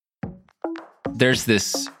There's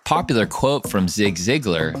this popular quote from Zig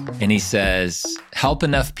Ziglar, and he says, help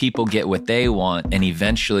enough people get what they want, and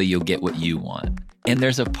eventually you'll get what you want. And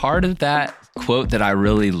there's a part of that quote that I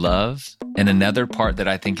really love, and another part that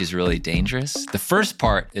I think is really dangerous. The first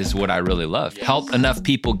part is what I really love. Help enough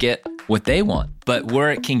people get what they want. But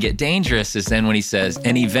where it can get dangerous is then when he says,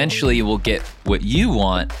 and eventually you will get what you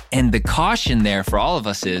want. And the caution there for all of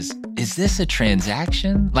us is this a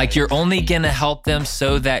transaction? Like you're only going to help them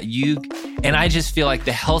so that you... And I just feel like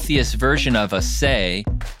the healthiest version of us say,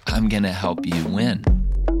 I'm going to help you win.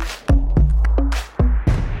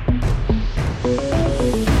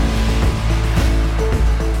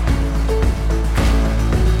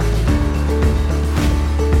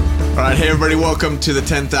 All right, hey everybody, welcome to the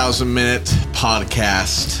 10,000 Minute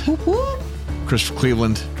Podcast. Christopher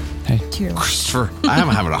Cleveland. Hey. Christopher. I am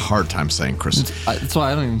having a hard time saying Chris. That's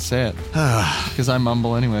why I don't even say it. Because I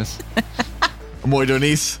mumble anyways. Amoy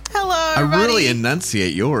Donise. Hello, everybody. I really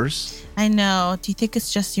enunciate yours. I know. Do you think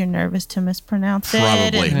it's just you're nervous to mispronounce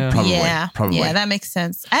Probably. it? Probably. Yeah, that makes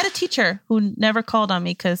sense. I had a teacher who never called on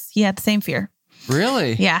me because he had the same fear.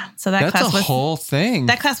 Really? Yeah. So that's class a whole thing.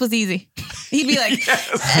 That class was easy. He'd be like,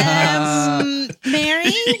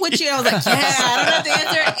 Mary, would you? I was like, yeah, I don't have to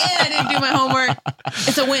answer, and I didn't do my homework.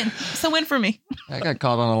 It's a win. It's a win for me. I got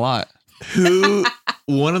called on a lot.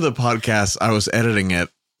 One of the podcasts, I was editing it,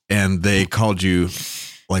 and they called you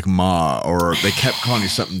like Ma, or they kept calling you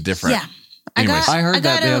something different. Yeah. I heard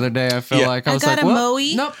that the other day. I feel like I was like, what? Moe.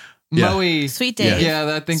 Nope. Yeah. Moe. Sweet Dave.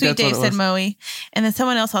 Yeah, I think Sweet that's Dave what it was. said Moe. And then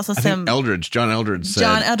someone else also I said think John Eldridge said.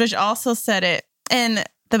 John Eldridge also said it. And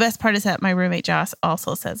the best part is that my roommate Josh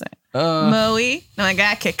also says it. Moe. I'm like,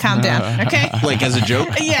 okay, calm down. Okay. Like as a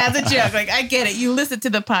joke? Yeah, as a joke. Like, I get it. You listened to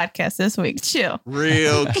the podcast this week. Chill.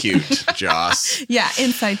 Real cute, Joss. Yeah,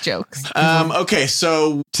 inside jokes. Okay,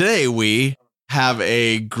 so today we have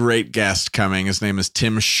a great guest coming. His name is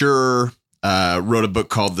Tim Schurrer. Wrote a book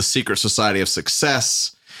called The Secret Society of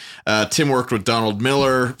Success. Tim worked with Donald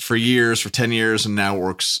Miller for 10 years, and now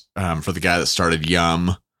works for the guy that started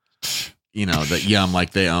Yum. You know, that Yum,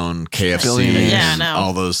 like they own KFC and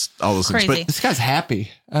all those Crazy. things. But this guy's happy.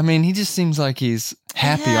 I mean, he just seems like he's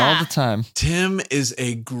happy all the time. Tim is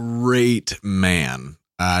a great man.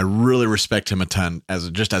 I really respect him a ton as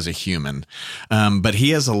a human. But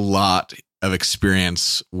he has a lot of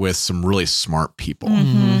experience with some really smart people.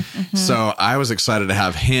 So I was excited to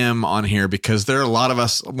have him on here because there are a lot of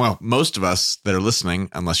us, well, most of us that are listening,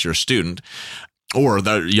 unless you're a student, or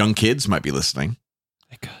the young kids might be listening.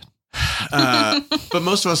 They could. But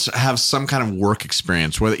most of us have some kind of work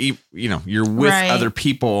experience, whether you're with other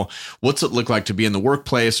people. What's it look like to be in the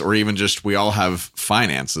workplace, or even just we all have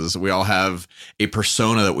finances. We all have a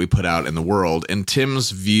persona that we put out in the world. And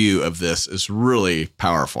Tim's view of this is really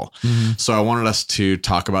powerful. So I wanted us to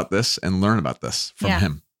talk about this and learn about this from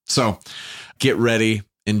him. So get ready.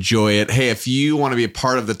 Enjoy it. Hey, if you want to be a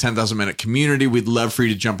part of the 10,000 Minute community, we'd love for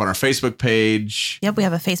you to jump on our Facebook page. Yep, we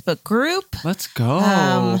have a Facebook group. Let's go.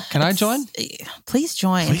 Can I join? Please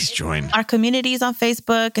join. Please join. Our community is on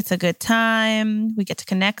Facebook. It's a good time. We get to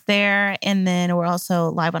connect there. And then we're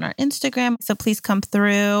also live on our Instagram. So please come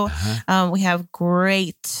through. We have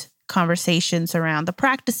great conversations around the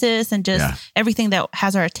practices and just everything that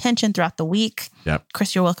has our attention throughout the week. Yep.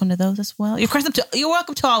 Chris, you're welcome to those as well. You're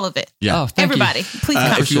welcome to all of it. Yeah. Oh, thank everybody, you. please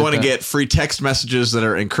come. If you want to get free text messages that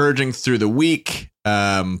are encouraging through the week,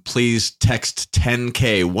 please text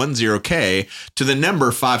 10K, 10K to the number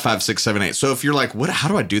 55678. So if you're like, what? How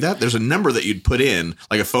do I do that? There's a number that you'd put in,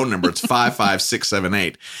 like a phone number. It's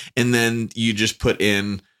 55678. And then you just put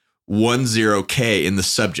in 10K in the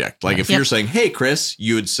subject. Like if you're saying, hey, Chris,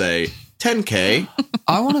 you would say 10K.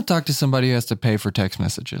 I want to talk to somebody who has to pay for text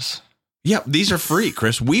messages. Yeah, these are free,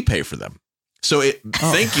 Chris. We pay for them. So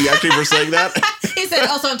thank you actually for saying that. He said,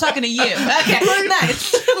 also, I'm talking to you. Okay,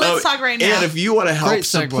 nice. Let's talk right now. And if you want to help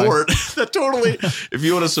support, if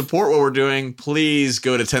you want to support what we're doing, please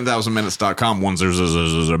go to 10,000minutes.com,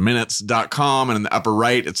 10,000minutes.com, and in the upper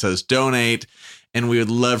right, it says donate. And we would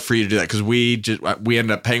love for you to do that because we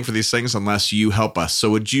end up paying for these things unless you help us. So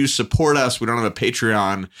would you support us? We don't have a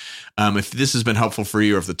Patreon. If this has been helpful for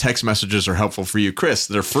you, or if the text messages are helpful for you, Chris,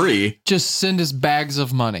 they're free. Just send us bags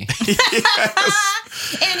of money.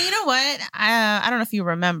 Yes. And you know what? I don't know if you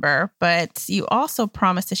remember, but you also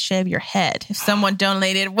promised to shave your head if someone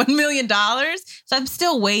donated $1 million. So I'm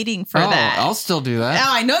still waiting for that. I'll still do that. Oh,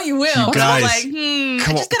 I know you will. You guys, I'm like,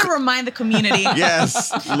 I just got to remind the community.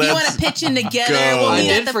 Yes. You want to pitch in together? Go. We'll I meet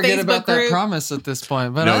did at the forget Facebook about group. that promise at this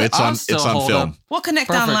point, but no, it's I'll on still film. hold up. We'll connect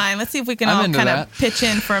Perfect. online. Let's see if we can I'm all into kind that. of pitch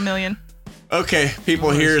in for $1 million. Okay, people,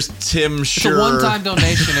 here's Tim It's Schurrer. a one-time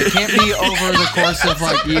donation. It can't be over the course of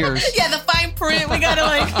like years. Yeah, the fine print. We gotta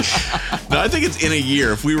like. No, I think it's in a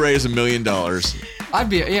year. If we raise $1 million. I'd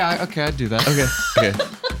do that. Okay.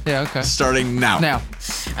 Yeah, okay. Starting now. Now.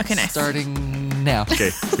 Okay, nice. Starting now. Okay,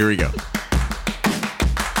 here we go.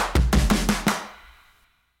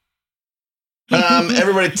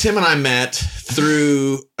 Everybody, Tim and I met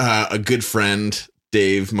through a good friend,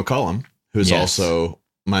 Dave McCollum, who's also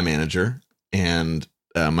my manager. And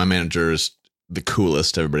my manager is the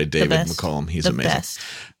coolest. Everybody, David McCollum, he's amazing. Best.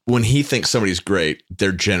 When he thinks somebody's great,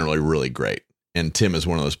 they're generally really great. And Tim is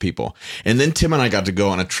one of those people. And then Tim and I got to go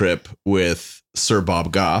on a trip with Sir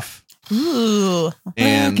Bob Goff. Ooh.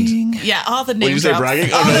 And Yeah, all the what did you names. say,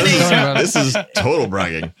 bragging? All Oh, the no, names. this is total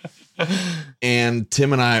bragging. And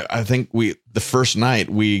Tim and I think the first night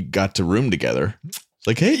we got to room together. It's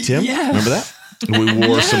like, hey, Tim, remember that? And we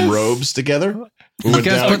wore some robes together. We You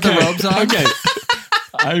guys put the robes on? Okay.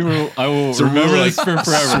 I will So remember really this for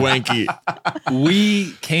forever. Swanky.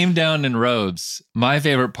 We came down in robes. My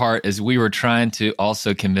favorite part is we were trying to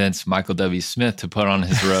also convince Michael W. Smith to put on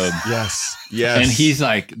his robe. Yes. And he's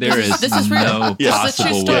like, there is This is real. no This is a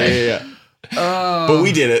true possible story. way. Yeah. But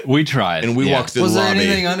we did it. We tried. And we walked through Was the there lobby.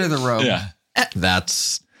 anything under the robe? Yeah.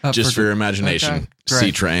 That's Up just for your Okay, imagination. great.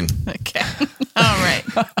 C-Train. Okay. All right.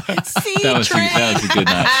 That was a good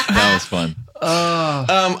night. That was fun.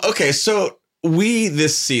 Okay, so we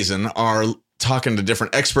this season are talking to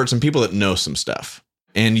different experts and people that know some stuff.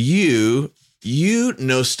 And you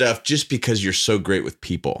know stuff just because you're so great with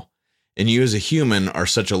people. And you as a human are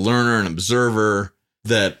such a learner and observer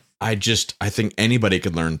that I think anybody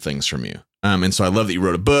could learn things from you. And so I love that you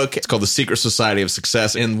wrote a book. It's called The Secret Society of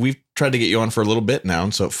Success. And we've tried to get you on for a little bit now.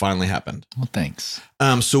 And so it finally happened. Well, thanks.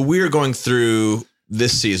 So we're going through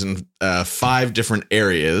this season 5 different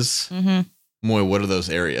areas. Mm-hmm. Moy, what are those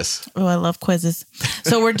areas? Oh, I love quizzes.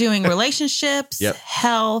 So we're doing relationships,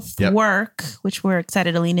 health, work, which we're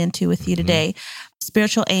excited to lean into with you today,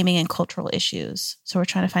 spiritual aiming, and cultural issues. So we're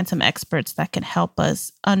trying to find some experts that can help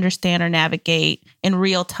us understand or navigate in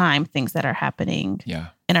real time things that are happening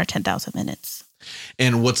in our 10,000 minutes.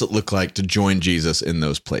 And what's it look like to join Jesus in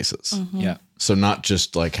those places? Mm-hmm. Yeah. So not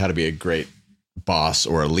just like how to be a great boss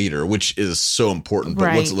or a leader, which is so important,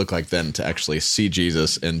 but what's it look like then to actually see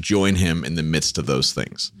Jesus and join him in the midst of those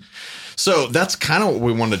things? So that's kind of what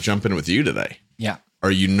we wanted to jump in with you today. Yeah. Are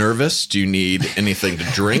you nervous? Do you need anything to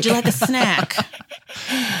drink? Would you like a snack?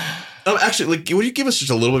 Actually, like, would you give us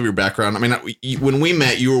just a little bit of your background? I mean, when we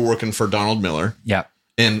met, you were working for Donald Miller. Yeah.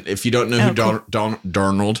 And if you don't know who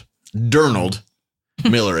Darnold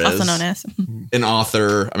Miller is, Also known as an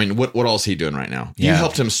author. I mean, what else is he doing right now? You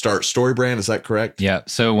helped him start StoryBrand. Is that correct? Yeah.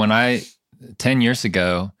 So when 10 years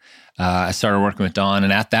ago, I started working with Don,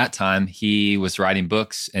 and at that time, he was writing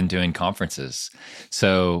books and doing conferences.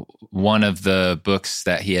 So one of the books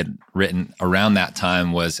that he had written around that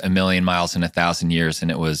time was A Million Miles in 1,000 Years, and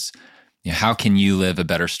it was, how can you live a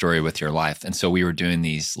better story with your life? And so we were doing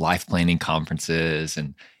these life planning conferences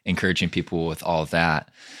and encouraging people with all of that.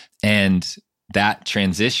 And that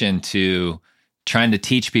transition to trying to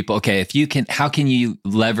teach people, okay, how can you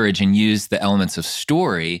leverage and use the elements of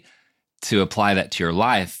story to apply that to your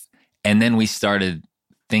life? And then we started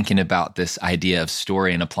thinking about this idea of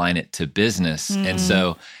story and applying it to business. And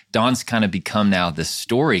so Don's kind of become now the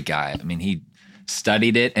story guy. I mean, he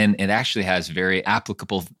studied it, and it actually has very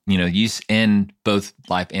applicable, use in both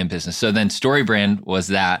life and business. So then StoryBrand was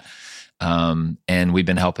that, and we've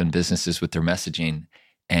been helping businesses with their messaging,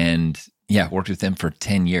 and worked with them for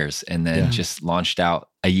 10 years, and then just launched out.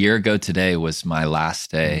 A year ago today was my last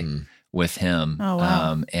day with him. Oh,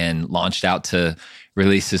 wow. And launched out to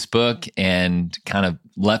release this book, and kind of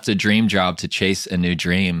left a dream job to chase a new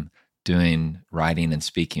dream doing writing and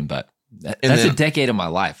speaking. But that's a decade of my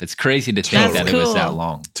life. It's crazy to think that it was that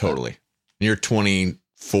long. Totally. You're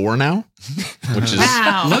 24 now, which is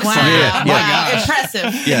looks like it. Wow.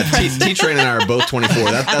 Impressive. Yeah, T-Train and I are both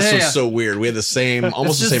 24. That's what's so weird. We had the same,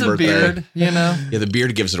 almost It's the just same birthday. Beard, Yeah, the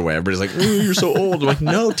beard gives it away. Everybody's like, "Ooh, you're so old." I'm like,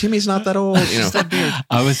 no, Timmy's not that old.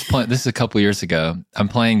 I was playing. This is a couple years ago. I'm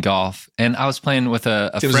playing golf, and I was playing with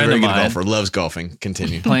a Tim's friend a very of good mine. golfer. Loves golfing.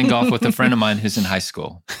 Continue. Playing golf with a friend of mine who's in high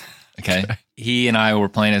school. Okay, he and I were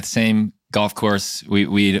playing at the same golf course.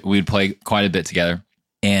 We'd play quite a bit together,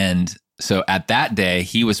 and so at that day,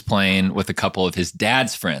 he was playing with a couple of his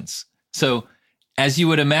dad's friends. So as you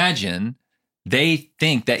would imagine, they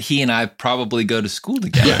think that he and I probably go to school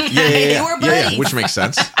together. Yeah, which makes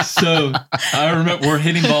sense. So I remember we're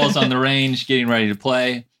hitting balls on the range, getting ready to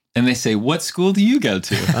play. And they say, "What school do you go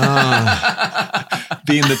to?"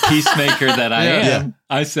 Being the peacemaker that I am,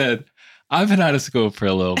 I said, I've been out of school for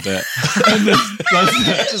a little bit.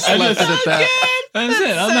 Just left it at that. That's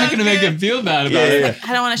it. I'm not going to make him feel bad about it.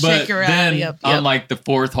 I don't want to shake your reality then up. on like the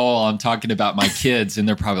fourth hole, I'm talking about my kids, and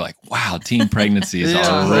they're probably like, "Wow, teen pregnancy is Yeah,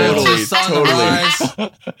 all real."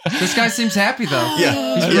 totally. This guy seems happy though.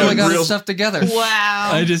 Yeah. He's really got his stuff together. Wow.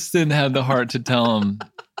 I just didn't have the heart to tell him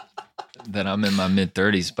that I'm in my mid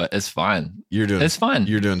 30s, but it's fine. It's fine.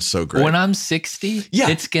 You're doing so great. When I'm 60,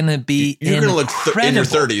 it's gonna be you're gonna look in your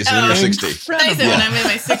 30s when you're 60. I said when I'm in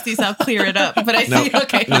my 60s, I'll clear it up. But I see.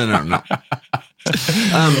 Okay. No.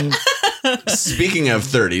 Speaking of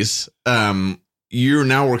 30s, you're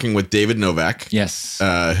now working with David Novak. Yes.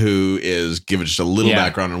 Who is giving just a little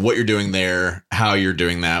background on what you're doing there, how you're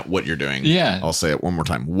doing that, what you're doing. Yeah. I'll say it one more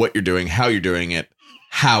time. What you're doing, how you're doing it,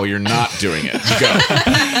 how you're not doing it.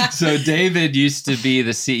 Go. So David used to be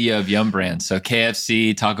the CEO of Yum Brands. So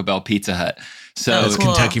KFC, Taco Bell, Pizza Hut. So that's cool.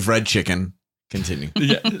 Kentucky Fried Chicken. Continue.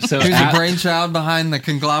 Yeah. So he was the brainchild behind the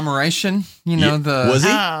conglomeration. You know, was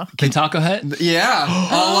he? Taco Hut? Yeah.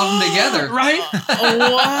 All of them together. Right?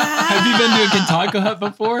 Wow. Have you been to a Taco Hut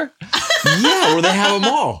before? Yeah, where they have them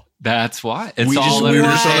all. That's why. It's We all just- over we were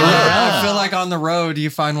the just same on the road. umbrella. I feel like on the road,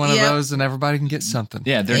 you find one of Yep. those and everybody can get something.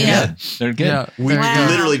 Yeah, they're Yeah. good. They're good. Yeah. We There you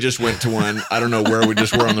go. literally just went to one. I don't know where we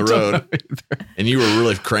just were on the road. And you were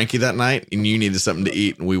really cranky that night and you needed something to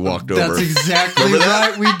eat and we walked over. That's exactly Remember that?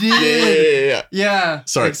 right. We did. Yeah. Yeah.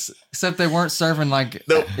 Sorry. Except they weren't serving like.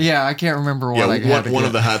 Nope. Yeah, I can't remember what I had to one get.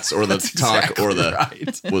 of the huts or the That's talk or the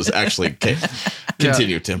exactly was actually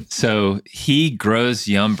continue, Tim. So he grows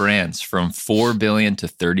Yum Brands from $4 billion to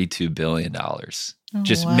 $32 billion.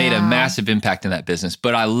 Just made a massive impact in that business.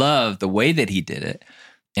 But I love the way that he did it.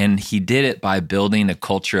 And he did it by building a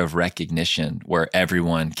culture of recognition where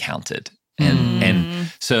everyone counted. And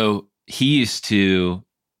so he used to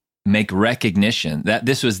make recognition that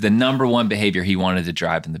this was the number one behavior he wanted to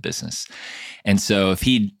drive in the business. And so if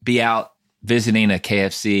he'd be out visiting a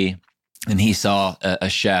KFC and he saw a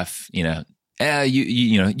chef, you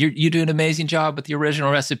do an amazing job with the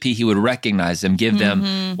original recipe, he would recognize them, give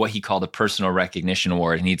them what he called a personal recognition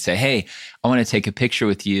award. And he'd say, hey, I want to take a picture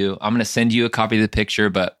with you. I'm going to send you a copy of the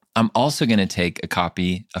picture, but I'm also going to take a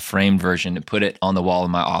copy, a framed version, and put it on the wall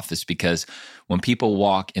in my office because when people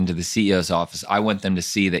walk into the CEO's office, I want them to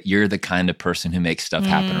see that you're the kind of person who makes stuff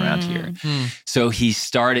happen around here. So he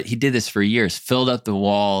did this for years, filled up the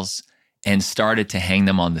walls and started to hang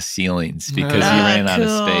them on the ceilings because he ran out of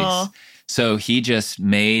space. So he just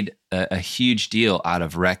made a huge deal out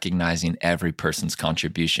of recognizing every person's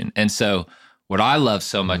contribution. And so what I love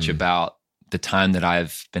so much about the time that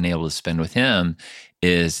I've been able to spend with him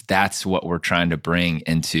is that's what we're trying to bring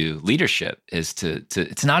into leadership is to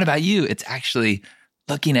it's not about you. It's actually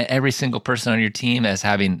looking at every single person on your team as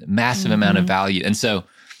having massive amount of value. And so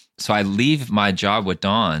I leave my job with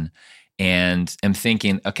Dawn and am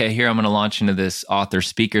thinking, okay, here I'm going to launch into this author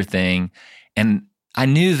speaker thing. And I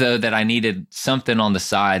knew though that I needed something on the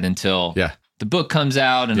side until the book comes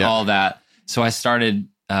out and all that. So I started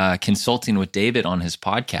consulting with David on his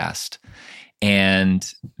podcast.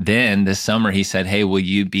 And then this summer he said, hey, will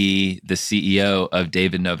you be the CEO of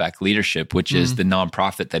David Novak Leadership, which is the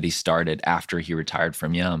nonprofit that he started after he retired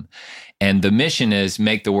from Yum. And the mission is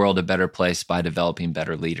make the world a better place by developing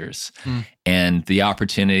better leaders. And the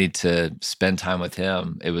opportunity to spend time with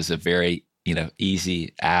him, it was a very,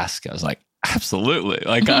 easy ask. I was like, absolutely.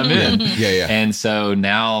 Like I'm in. And so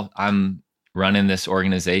now I'm running this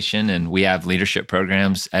organization and we have leadership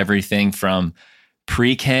programs, everything from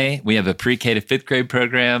pre-K. We have a pre-K to fifth grade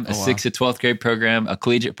program, a 6th to 12th grade program, a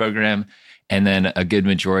collegiate program. And then a good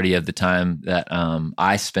majority of the time that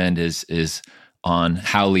I spend is on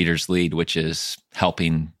how leaders lead, which is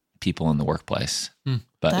helping people in the workplace.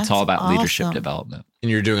 But it's all about leadership development.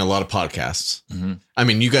 And you're doing a lot of podcasts. I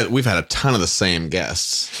mean, we've had a ton of the same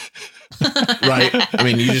guests. Right? I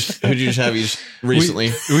mean, who'd you just have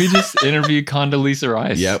recently? We just interviewed Condoleezza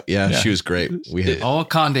Rice. Yep. Yeah. She was great. We had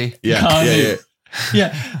Condi. Yeah.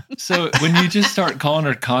 Yeah. So when you just start calling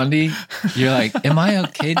her Condi, you're like, am I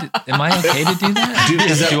okay to do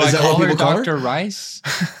that? Do I call her Dr. Rice?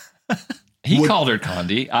 He called her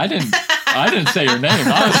Condi. I didn't say her name.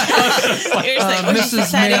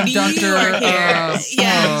 Mrs. Ma'am, Dr. Rice.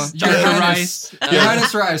 Your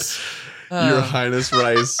Highness Rice. Your Highness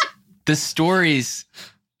Rice. The stories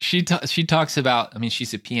she talks about, I mean,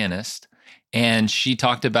 she's a pianist, and she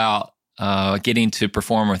talked about getting to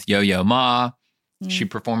perform with Yo-Yo Ma. She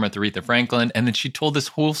performed with Aretha Franklin, and then she told this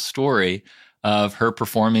whole story of her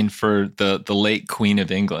performing for the late Queen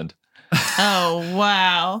of England. Oh,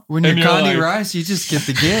 wow. When you're And you're Condi like- Rice, you just get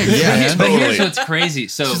the gig. Yeah, man. But totally. here's what's crazy.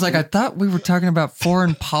 So She's like, I thought we were talking about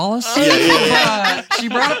foreign policy. She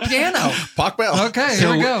brought a piano. Pock Bell. Okay, So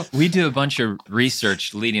here we go. we do a bunch of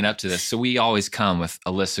research leading up to this. So we always come with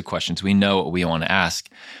a list of questions. We know what we want to ask.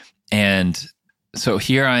 And so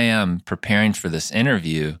here I am preparing for this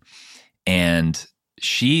interview, and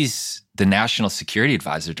she's the national security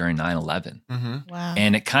advisor during 9/11. Wow.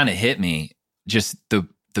 And it kind of hit me, just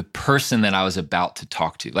the person that I was about to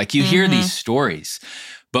talk to. Like, you hear these stories,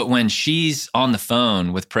 but when she's on the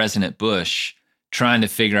phone with President Bush trying to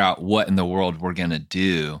figure out what in the world we're going to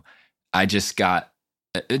do, I just got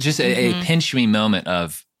a pinch me moment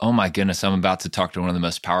of, oh my goodness, I'm about to talk to one of the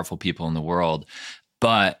most powerful people in the world.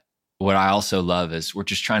 But what I also love is we're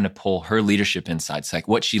just trying to pull her leadership insights, like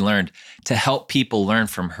what she learned, to help people learn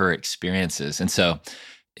from her experiences. And so,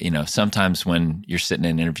 sometimes when you're sitting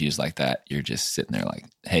in interviews like that, you're just sitting there like,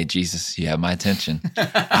 hey, Jesus, you have my attention. I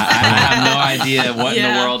have no idea what in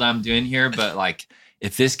the world I'm doing here, but like,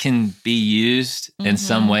 if this can be used in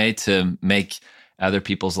some way to make other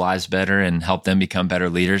people's lives better and help them become better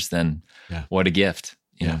leaders, then what a gift.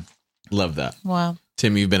 You know? Love that. Wow.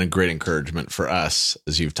 Tim, you've been a great encouragement for us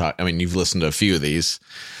as you've talked. I mean, you've listened to a few of these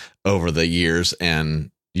over the years, and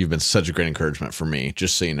you've been such a great encouragement for me.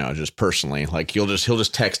 Just so you know, just personally, like he'll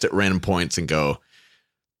just text at random points and go,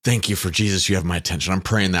 "Thank you for Jesus. You have my attention. I'm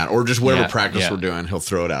praying that," or just whatever practice we're doing, he'll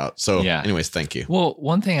throw it out. So, anyways, thank you. Well,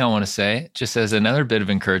 one thing I want to say, just as another bit of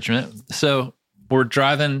encouragement. So I'm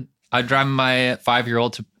driving my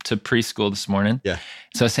 5-year-old to preschool this morning. Yeah.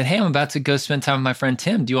 So I said, hey, I'm about to go spend time with my friend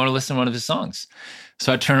Tim. Do you want to listen to one of his songs?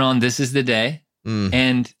 So I turn on This Is the Day,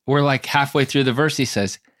 and we're like halfway through the verse. He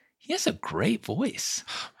says, he has a great voice.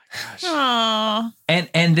 Aww.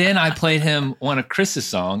 And then I played him one of Chris's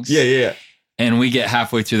songs. Yeah. And we get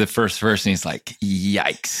halfway through the first verse, and he's like,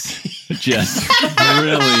 yikes. Just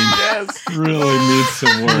really needs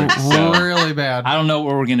some work. So Really bad. I don't know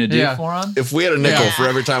what we're going to do Yeah. for him. If we had a nickel for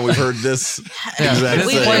every time we've heard this exact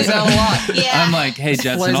This thing. plays out a lot. Yeah. I'm like, hey,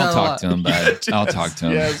 Judson, plays out I'll a talk lot. to him about it. I'll talk to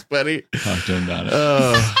him. Yes, buddy. Talk to him about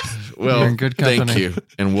it. Well, You're in good thank company. you.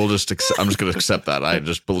 And we'll just I'm just going to accept that. I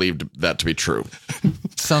just believed that to be true.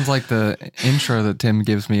 Sounds like the intro that Tim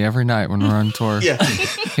gives me every night when we're on tour. Yeah.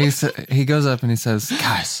 He goes up and he says,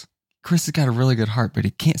 guys, Chris has got a really good heart, but he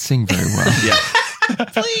can't sing very well. Yeah.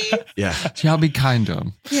 Please. Yeah. Y'all be kind to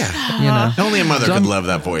him. Yeah. You know, Only a mother So could I'm- love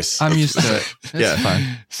that voice. I'm used to it. It's Yeah.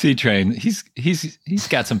 fine. C-Train, he's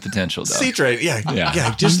got some potential, though. C-Train. Yeah.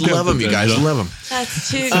 Yeah. Just love him, you guys. Love him. That's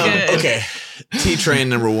too good. Okay. T-Train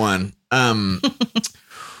number one.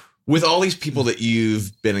 With all these people that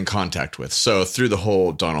you've been in contact with, so through the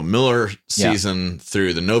whole Donald Miller season,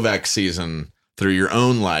 through the Novak season, through your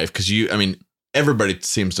own life, because everybody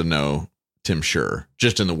seems to know Tim Schurrer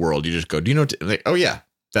just in the world. You just go, do you know? Like, oh yeah,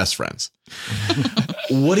 best friends.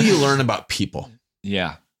 What do you learn about people?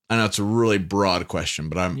 Yeah. I know it's a really broad question,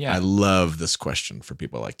 but I love this question for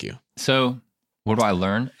people like you. So what do I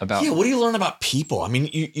learn about? Yeah, what do you learn about people? I mean,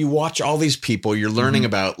 you watch all these people, you're learning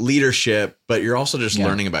about leadership, but you're also just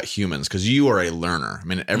learning about humans because you are a learner. I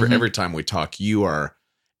mean, every time we talk, you are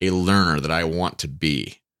a learner that I want to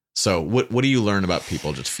be. So what do you learn about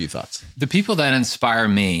people? Just a few thoughts. The people that inspire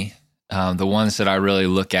me, the ones that I really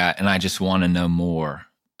look at and I just want to know more.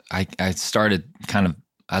 I started kind of,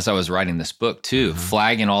 as I was writing this book too,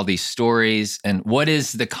 flagging all these stories and what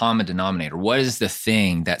is the common denominator? What is the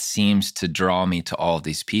thing that seems to draw me to all of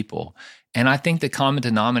these people? And I think the common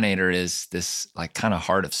denominator is this like kind of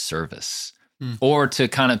heart of service, or to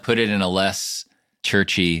kind of put it in a less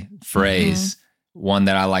churchy phrase, one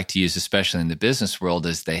that I like to use, especially in the business world,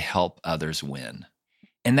 is they help others win.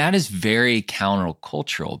 And that is very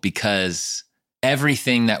countercultural because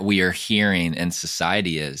everything that we are hearing in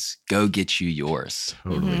society is go get you yours.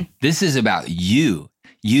 Totally. This is about you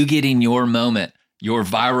getting your moment, your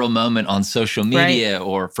viral moment on social media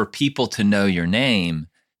or for people to know your name.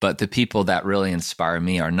 But the people that really inspire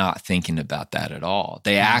me are not thinking about that at all.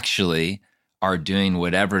 They actually are doing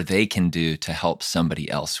whatever they can do to help somebody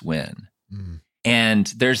else win. And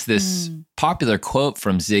there's this popular quote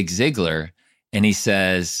from Zig Ziglar, and he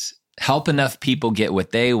says, help enough people get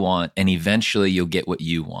what they want, and eventually you'll get what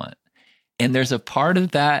you want. And there's a part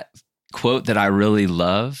of that quote that I really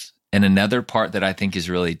love, and another part that I think is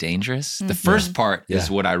really dangerous. The first part is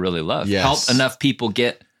what I really love. Yes. Help enough people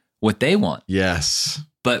get what they want. Yes.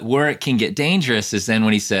 But where it can get dangerous is then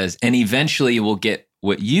when he says, and eventually you will get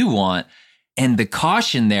what you want. And the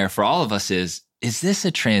caution there for all of us is this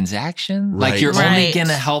a transaction? Right. Like you're only Right. going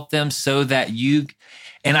to help them so that you,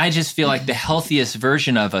 and I just feel like the healthiest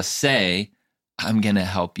version of us say, I'm going to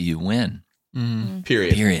help you win.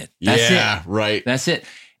 Period. That's it. Right. That's it.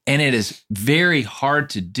 And it is very hard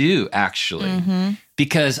to do, actually,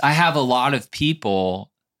 because I have a lot of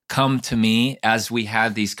people come to me as we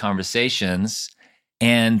have these conversations,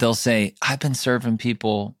 and they'll say, I've been serving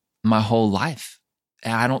people my whole life,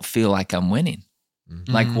 and I don't feel like I'm winning.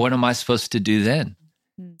 Like, what am I supposed to do then?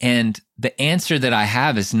 And the answer that I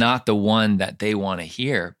have is not the one that they want to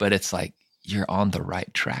hear, but it's like, you're on the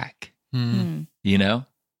right track. You know?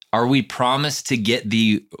 Are we promised to get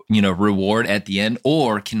the, reward at the end,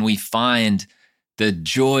 or can we find the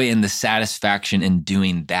joy and the satisfaction in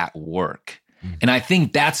doing that work? And I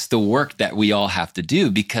think that's the work that we all have to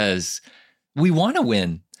do, because we want to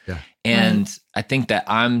win. Yeah. And I think that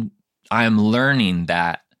I'm learning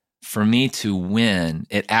that for me to win,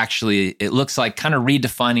 it looks like kind of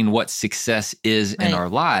redefining what success is in our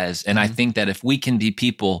lives. And I think that if we can be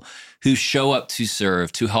people who show up to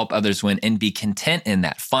serve, to help others win, and be content in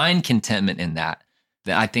that, find contentment in that,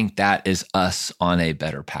 then I think that is us on a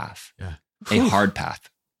better path, a hard path.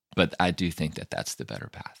 But I do think that that's the better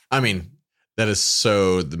path. I mean, that is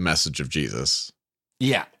so the message of Jesus.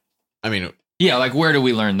 Yeah. I mean, yeah, like, where do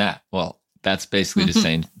we learn that? Well, that's basically just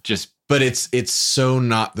saying But it's so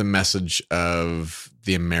not the message of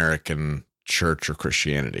the American church or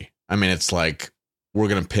Christianity. I mean, it's like, we're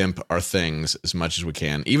going to pimp our things as much as we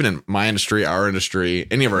can. Even in my industry, our industry,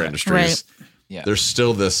 any of our industries, there's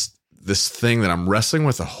still this thing that I'm wrestling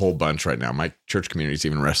with a whole bunch right now. My church community is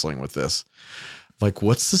even wrestling with this. Like,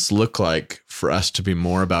 what's this look like for us to be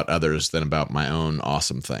more about others than about my own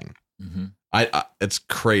awesome thing? It's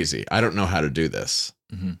crazy. I don't know how to do this,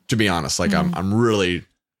 to be honest. Like, I'm really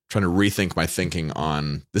trying to rethink my thinking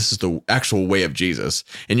on, this is the actual way of Jesus,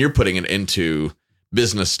 and you're putting it into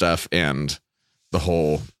business stuff and the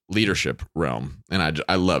whole leadership realm. And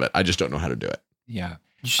I love it. I just don't know how to do it. Yeah.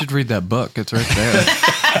 You should read that book. It's right there.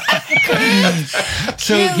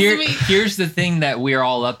 So here's the thing that we're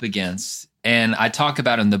all up against. And I talk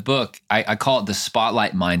about in the book, I call it the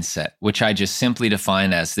spotlight mindset, which I just simply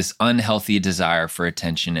define as this unhealthy desire for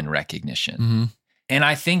attention and recognition. And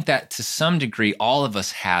I think that to some degree, all of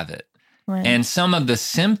us have it. Right. And some of the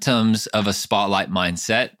symptoms of a spotlight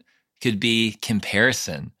mindset could be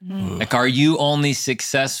comparison. Like, are you only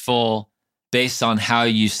successful based on how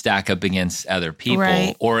you stack up against other people?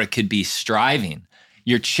 Right. Or it could be striving.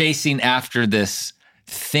 You're chasing after this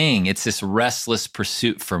thing. It's this restless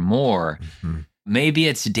pursuit for more. Maybe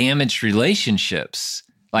it's damaged relationships.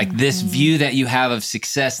 Like, this view that you have of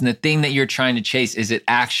success, and the thing that you're trying to chase, is it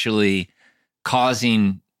actually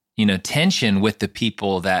causing, tension with the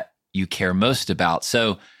people that you care most about?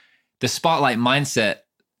 So the spotlight mindset,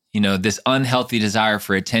 this unhealthy desire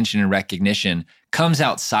for attention and recognition, comes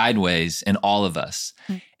out sideways in all of us.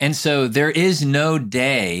 And so there is no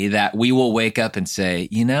day that we will wake up and say,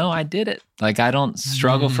 I did it. Like, I don't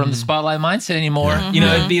struggle from the spotlight mindset anymore.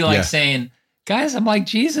 It'd be like saying, guys, I'm like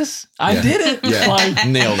Jesus. I did it. Like,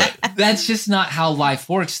 nailed it. That's just not how life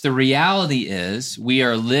works. The reality is we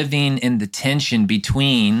are living in the tension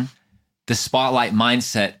between the spotlight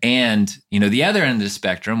mindset and, the other end of the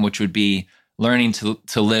spectrum, which would be learning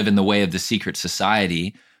to live in the way of the secret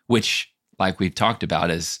society, which, like we've talked about,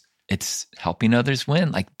 it's helping others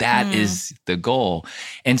win. Like, that is the goal.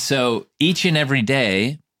 And so each and every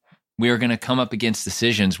day, we are going to come up against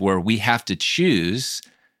decisions where we have to choose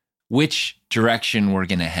which direction we're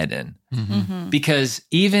going to head in. Because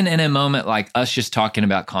even in a moment like us just talking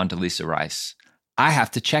about Condoleezza Rice, I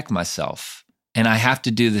have to check myself, and I have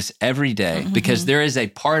to do this every day because there is a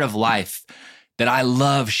part of life that I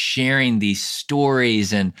love sharing these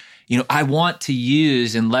stories. And, I want to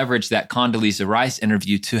use and leverage that Condoleezza Rice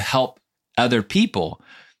interview to help other people.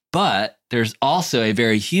 But there's also a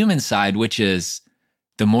very human side, which is,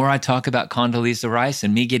 the more I talk about Condoleezza Rice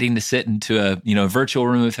and me getting to sit into a virtual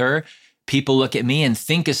room with her, people look at me and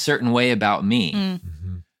think a certain way about me.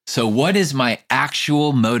 So what is my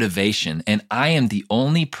actual motivation? And I am the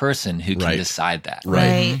only person who can decide that.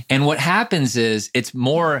 Right. And what happens is, it's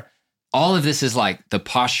more, all of this is like the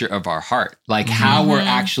posture of our heart, like how we're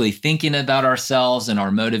actually thinking about ourselves and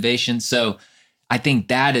our motivation. So I think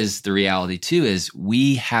that is the reality too, is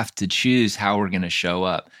we have to choose how we're going to show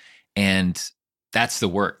up. And that's the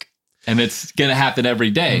work. And it's going to happen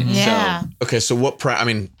every day. Yeah. So, okay. So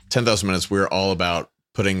 10,000 minutes, we're all about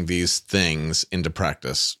putting these things into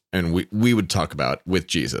practice. And we would talk about with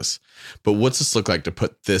Jesus. But what's this look like to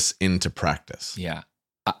put this into practice? Yeah.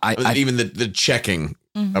 Even the checking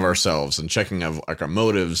of ourselves and checking of like our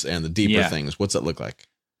motives and the deeper things. What's that look like?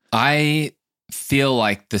 I feel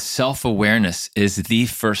like the self-awareness is the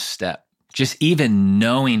first step just even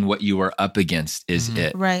knowing what you are up against is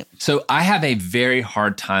it. Right. So I have a very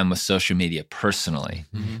hard time with social media personally,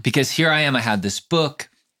 because here I am, I have this book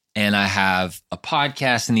and I have a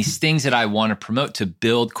podcast and these things that I want to promote to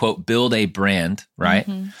build, quote, build a brand, right?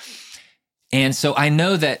 And so I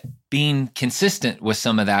know that being consistent with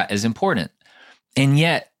some of that is important. And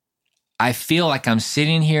yet I feel like I'm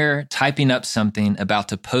sitting here typing up something, about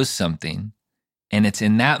to post something. And it's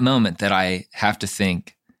in that moment that I have to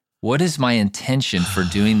think, what is my intention for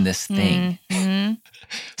doing this thing?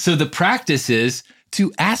 So the practice is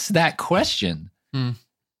to ask that question.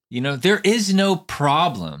 You know, there is no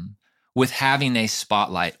problem with having a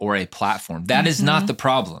spotlight or a platform. That is not the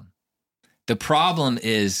problem. The problem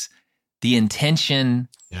is the intention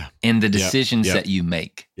and the decisions that you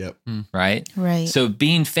make. Right? Right. So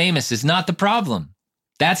being famous is not the problem.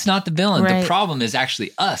 That's not the villain. Right. The problem is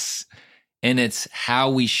actually us. And it's how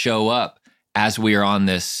we show up as we are on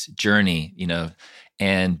this journey, you know,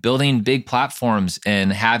 and building big platforms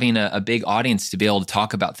and having a big audience to be able to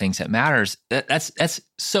talk about things that matters. That's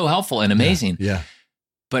so helpful and amazing.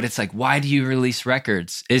 But it's like, why do you release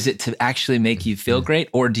records? Is it to actually make you feel great?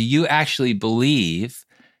 Or do you actually believe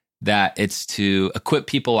that it's to equip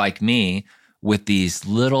people like me with these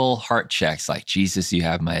little heart checks, like, Jesus, you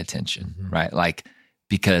have my attention, right? Like,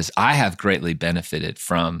 because I have greatly benefited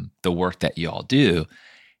from the work that you all do.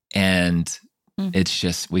 And it's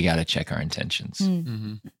just, we got to check our intentions.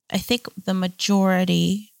 I think the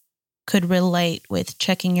majority could relate with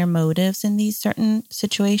checking your motives in these certain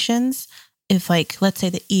situations. If, like, let's say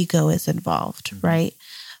the ego is involved, right?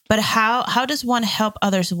 But how does one help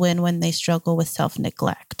others win when they struggle with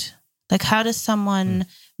self-neglect? Like, how does someone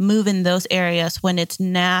move in those areas when it's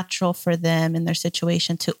natural for them in their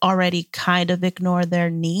situation to already kind of ignore their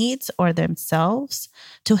needs or themselves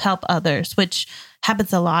to help others, which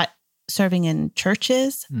happens a lot serving in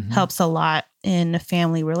churches, helps a lot in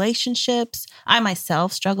family relationships. I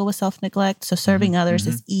myself struggle with self-neglect, so serving others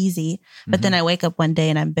is easy, but then I wake up one day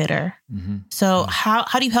and I'm bitter. So how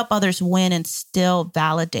do you help others win and still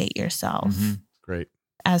validate yourself? Great.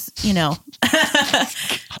 As, you know.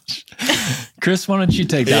 Chris, why don't you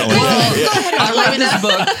take that one? Go ahead and I love this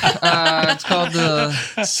book. It's called The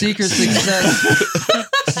Secret Success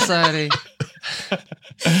Society.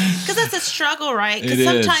 Because that's a struggle, right? Because It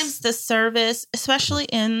is. sometimes the service, especially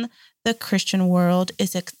in the Christian world,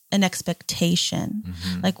 is an expectation.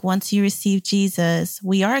 Like, once you receive Jesus,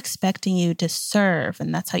 we are expecting you to serve,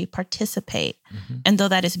 and that's how you participate. And though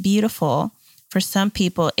that is beautiful, for some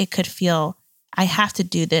people, it could feel, I have to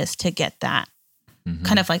do this to get that.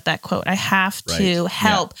 Kind of like that quote, I have to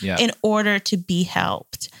help in order to be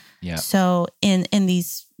helped. So in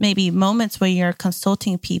these maybe moments where you're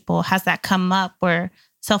consulting people, has that come up where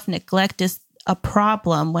self-neglect is a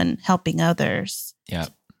problem when helping others?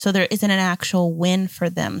 So there isn't an actual win for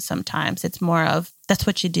them sometimes. It's more of, that's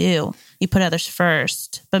what you do. You put others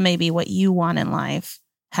first, but maybe what you want in life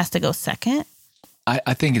has to go second.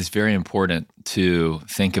 I think it's very important to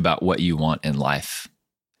think about what you want in life.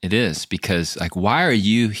 It is, because, like, why are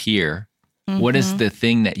you here? What is the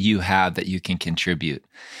thing that you have that you can contribute?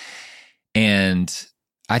 And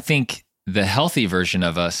I think the healthy version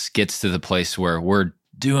of us gets to the place where we're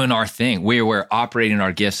doing our thing. We're operating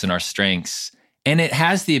our gifts and our strengths, and it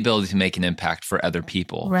has the ability to make an impact for other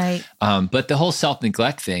people. Right. But the whole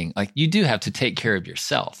self-neglect thing, like, you do have to take care of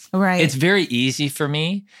yourself. Right. It's very easy for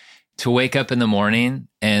me to wake up in the morning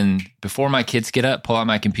and before my kids get up, pull out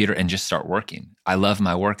my computer and just start working. I love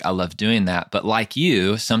my work. I love doing that. But like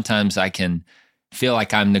you, sometimes I can feel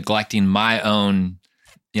like I'm neglecting my own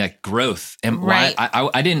growth. And right.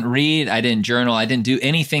 I didn't read, I didn't journal, I didn't do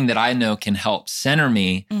anything that I know can help center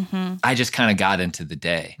me. I just kind of got into the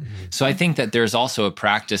day. So I think that there's also a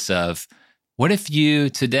practice of, what if you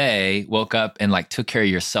today woke up and took care of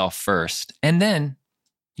yourself first, and then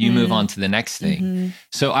you move on to the next thing.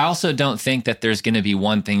 So I also don't think that there's going to be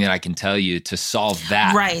one thing that I can tell you to solve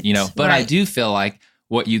that, right. But I do feel like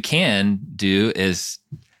what you can do is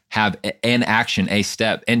have an action, a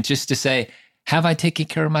step, and just to say, have I taken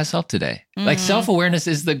care of myself today? Like, self-awareness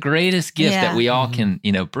is the greatest gift that we all can,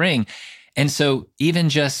 bring. And so even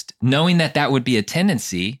just knowing that that would be a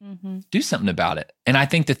tendency, do something about it. And I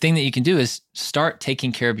think the thing that you can do is start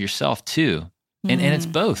taking care of yourself too. And it's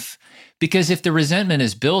both. Because if the resentment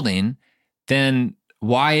is building, then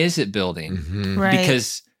why is it building? Right.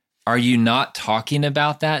 Because are you not talking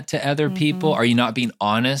about that to other people? Are you not being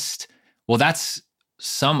honest? Well, that's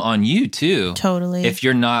some on you too. Totally. If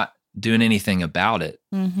you're not doing anything about it,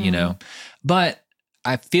 But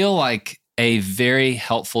I feel like a very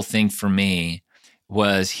helpful thing for me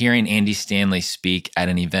was hearing Andy Stanley speak at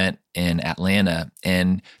an event in Atlanta.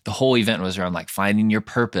 And the whole event was around like finding your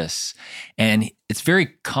purpose. And it's very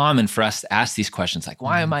common for us to ask these questions like,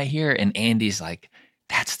 why am I here? And Andy's like,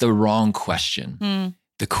 that's the wrong question.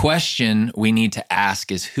 The question we need to ask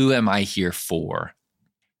is, who am I here for?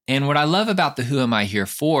 And what I love about the who am I here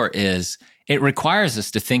for is it requires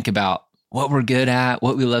us to think about what we're good at,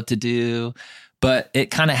 what we love to do. But it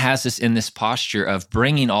kind of has us in this posture of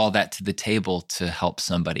bringing all that to the table to help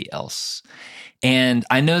somebody else. And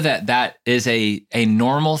I know that that is a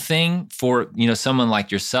normal thing for, someone like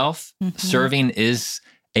yourself. Serving is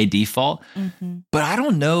a default. But I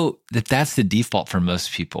don't know that that's the default for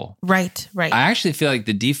most people. Right. I actually feel like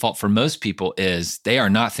the default for most people is they are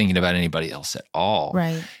not thinking about anybody else at all.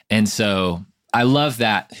 Right. And so I love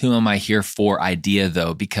that who am I here for idea,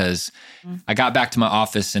 though, because I got back to my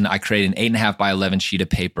office and I created an 8.5 by 11 sheet of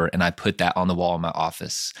paper and I put that on the wall in my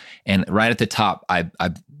office. And right at the top, I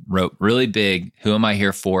wrote really big, who am I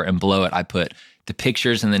here for? And below it, I put the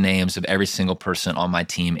pictures and the names of every single person on my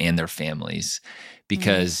team and their families.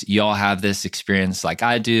 Because y'all have this experience like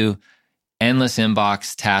I do, endless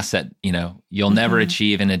inbox tasks that, you'll never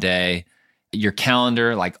achieve in a day. Your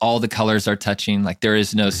calendar, like all the colors are touching, like there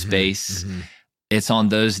is no space. It's on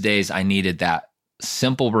those days I needed that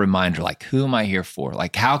simple reminder, like, who am I here for?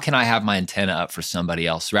 Like, how can I have my antenna up for somebody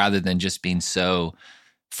else rather than just being so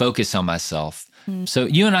focused on myself? So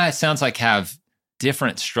you and I, it sounds like, have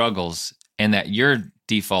different struggles, and that your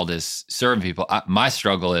default is serving people. My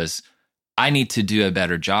struggle is I need to do a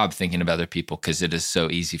better job thinking of other people because it is so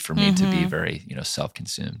easy for me to be very,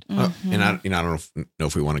 self-consumed. And I don't know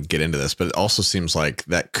if we want to get into this, but it also seems like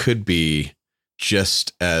that could be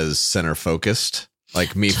just as center focused,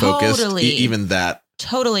 like me focused, even that.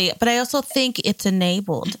 Totally. But I also think it's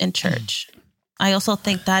enabled in church. I also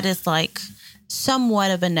think that is like somewhat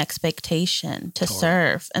of an expectation to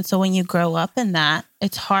serve. And so when you grow up in that,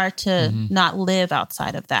 it's hard to not live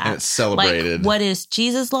outside of that. And it's celebrated. Like, what is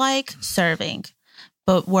Jesus like? Serving.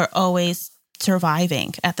 But we're always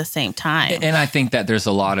surviving at the same time. And I think that there's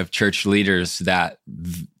a lot of church leaders that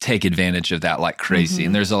take advantage of that like crazy.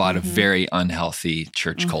 And there's a lot of very unhealthy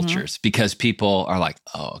church cultures because people are like,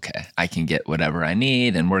 oh, okay, I can get whatever I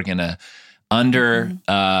need. And we're going to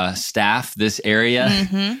staff this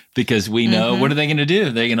area because we know what are they going to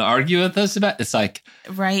do? They're going to argue with us about it's like,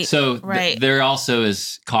 right. So there also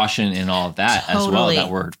is caution in all of that as well,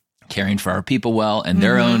 that we're caring for our people well and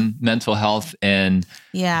their own mental health and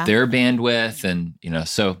their bandwidth. And,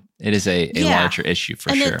 so it is a larger issue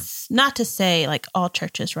for sure. It's not to say like all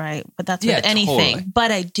churches, right? But that's with anything. Totally.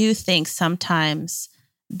 But I do think sometimes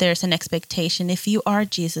there's an expectation. If you are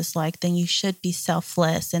Jesus-like, then you should be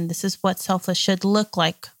selfless. And this is what selfless should look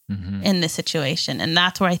like in this situation. And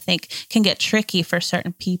that's where I think can get tricky for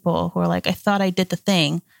certain people who are like, I thought I did the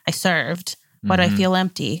thing. I served. Why do I feel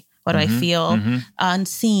empty? Why do I feel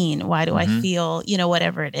unseen? Why do I feel,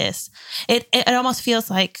 whatever it is? It almost feels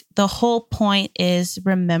like the whole point is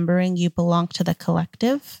remembering you belong to the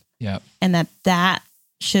collective. Yeah. And that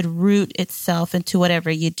should root itself into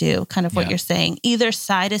whatever you do, kind of what you're saying. Either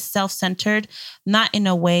side is self-centered, not in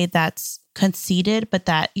a way that's conceited, but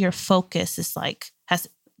that your focus is like, has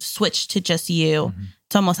switched to just you.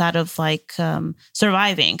 It's almost out of like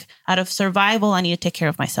surviving. Out of survival, I need to take care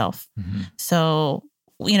of myself. So,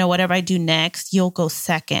 whatever I do next, you'll go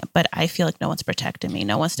second, but I feel like no one's protecting me.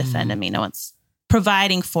 No one's defending me. No one's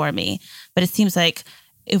providing for me. But it seems like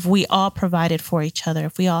if we all provided for each other,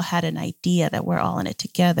 if we all had an idea that we're all in it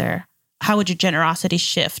together, how would your generosity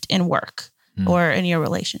shift in work or in your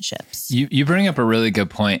relationships? You bring up a really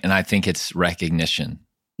good point, and I think it's recognition.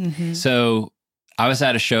 So I was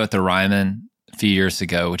at a show at the Ryman a few years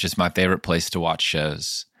ago, which is my favorite place to watch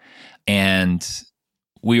shows. And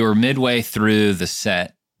we were midway through the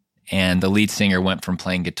set, and the lead singer went from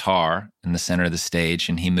playing guitar in the center of the stage,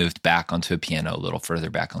 and he moved back onto a piano a little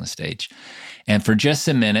further back on the stage. And for just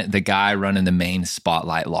a minute, the guy running the main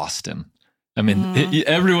spotlight lost him. I mean,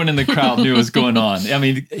 everyone in the crowd knew what was going on. I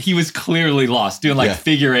mean, he was clearly lost, doing like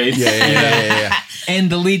figure eights. Yeah.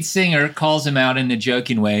 And the lead singer calls him out in a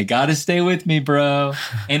joking way, "Gotta stay with me, bro."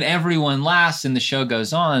 And everyone laughs and the show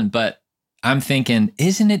goes on. But I'm thinking,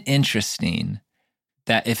 isn't it interesting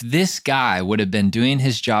that if this guy would have been doing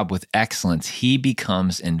his job with excellence, he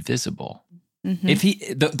becomes invisible? If he,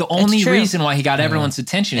 the only reason why he got everyone's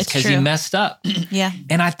attention is because he messed up.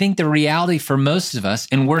 And I think the reality for most of us,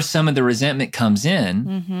 and where some of the resentment comes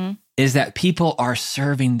in, is that people are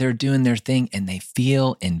serving, they're doing their thing, and they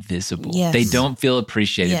feel invisible. They don't feel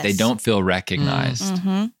appreciated. They don't feel recognized.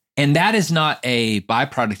 And that is not a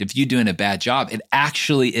byproduct of you doing a bad job. It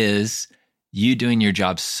actually is you doing your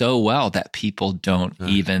job so well that people don't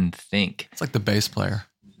even think. It's like the bass player.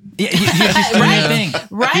 Yeah, you're just doing your thing.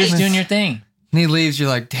 Right. You're just doing your thing. And he leaves, you're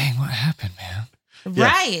like, dang, what happened, man?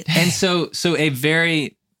 Right. And so a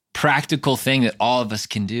very practical thing that all of us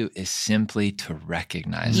can do is simply to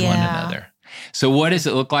recognize one another. So what does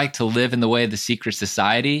it look like to live in the way of the secret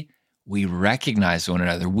society? We recognize one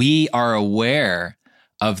another. We are aware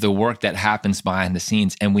of the work that happens behind the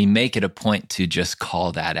scenes, and we make it a point to just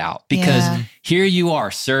call that out. Because here you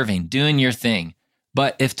are serving, doing your thing.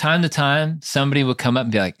 But if time to time somebody would come up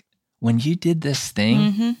and be like, when you did this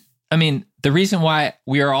thing, I mean, the reason why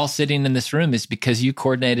we are all sitting in this room is because you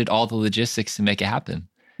coordinated all the logistics to make it happen.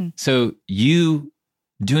 So you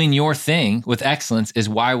doing your thing with excellence is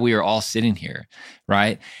why we are all sitting here,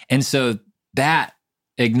 right? And so that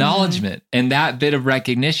acknowledgement and that bit of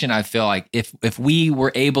recognition, I feel like if we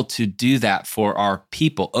were able to do that for our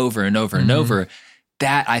people over and over and over,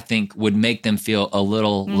 that I think would make them feel a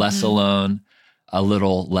little less alone, a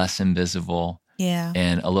little less invisible,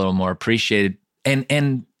 and a little more appreciated,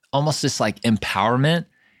 and almost this like empowerment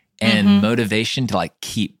and motivation to like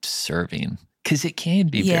keep serving, because it can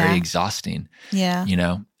be very exhausting. You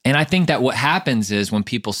know? And I think that what happens is when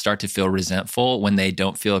people start to feel resentful, when they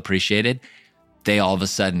don't feel appreciated, they all of a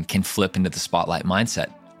sudden can flip into the spotlight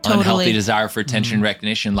mindset. Unhealthy desire for attention and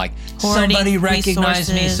recognition, like Hoarding somebody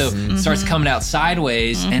recognize me. So resources. it starts coming out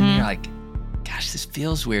sideways and you're like, gosh, this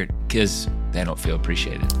feels weird, because they don't feel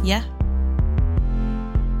appreciated. Yeah.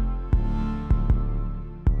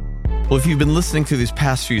 Well, if you've been listening through these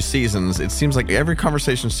past few seasons, it seems like every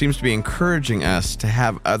conversation seems to be encouraging us to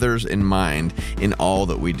have others in mind in all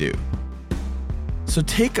that we do. So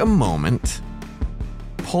take a moment,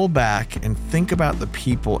 pull back, and think about the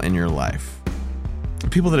people in your life. The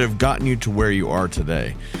people that have gotten you to where you are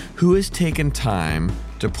today. Who has taken time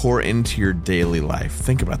to pour into your daily life?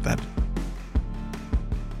 Think about that.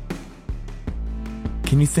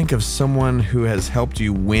 Can you think of someone who has helped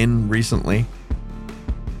you win recently?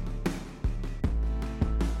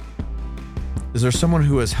 Is there someone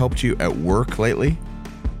who has helped you at work lately?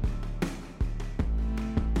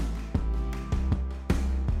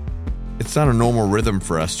 It's not a normal rhythm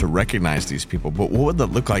for us to recognize these people, but what would that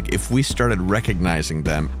look like if we started recognizing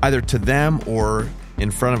them, either to them or in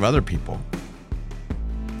front of other people?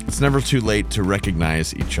 It's never too late to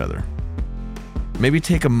recognize each other. Maybe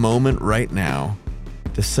take a moment right now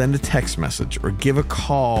to send a text message or give a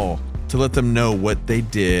call to let them know what they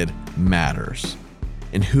did matters.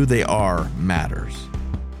 And who they are matters.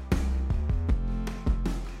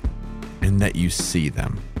 And that you see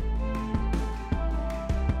them.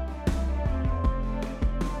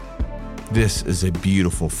 This is a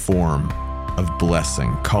beautiful form of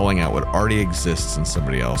blessing, calling out what already exists in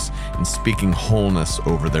somebody else and speaking wholeness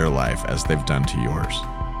over their life as they've done to yours.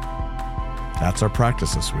 That's our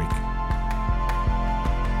practice this week.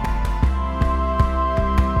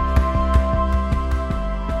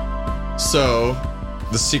 So,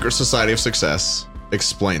 the secret society of success,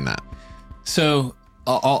 explain that. So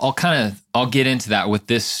I'll get into that with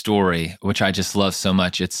this story, which I just love so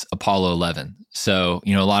much. It's Apollo 11. So,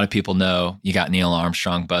 you know, a lot of people know you got Neil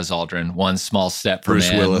Armstrong, Buzz Aldrin, one small step for Bruce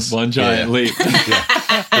man, Willis. one giant leap.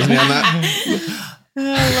 Isn't he on that? I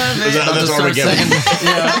love it. That's Armageddon.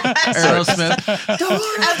 Aerosmith. I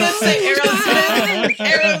was going to say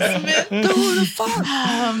Aerosmith. Don't want to fall.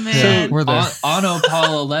 Oh, man. We're there. On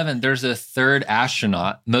Apollo 11, there's a third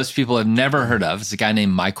astronaut most people have never heard of. It's a guy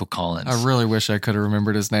named Michael Collins. I really wish I could have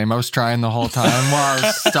remembered his name. I was trying the whole time while I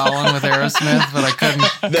was stalling with Aerosmith, but I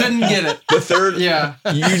couldn't get it. The third? Yeah.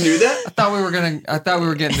 You knew that? I thought we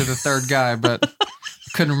were getting to the third guy, but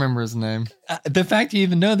I couldn't remember his name. The fact you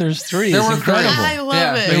even know there's three There is were incredible. I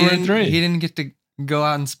love it. He were didn't, three. he didn't get to go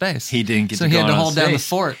out in space. He didn't get so to he go had to out in hold down the space.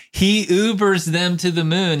 fort. He Ubers them to the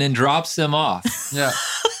moon and drops them off. Yeah.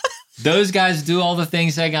 Those guys do all the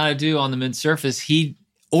things they got to do on the moon's surface. He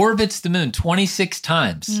orbits the moon 26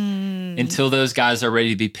 times until those guys are ready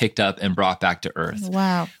to be picked up and brought back to Earth.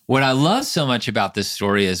 Wow. What I love so much about this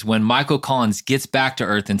story is when Michael Collins gets back to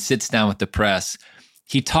Earth and sits down with the press,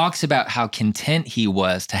 he talks about how content he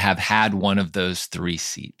was to have had one of those three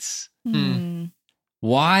seats.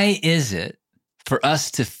 Why is it for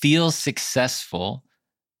us to feel successful?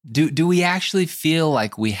 Do we actually feel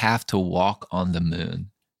like we have to walk on the moon?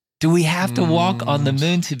 Do we have to walk on the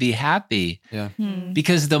moon to be happy? Yeah.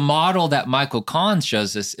 Because the model that Michael Collins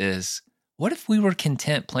shows us is, what if we were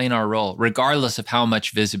content playing our role, regardless of how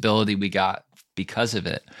much visibility we got because of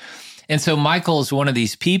it? And so Michael is one of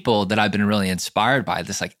these people that I've been really inspired by,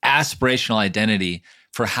 this like aspirational identity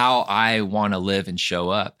for how I want to live and show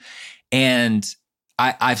up. And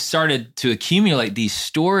I've started to accumulate these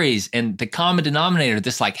stories, and the common denominator,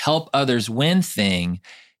 this like help others win thing,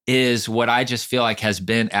 is what I just feel like has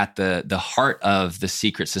been at the heart of the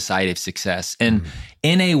secret society of success. And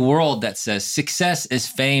in a world that says success is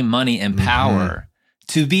fame, money, and power,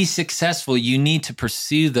 to be successful, you need to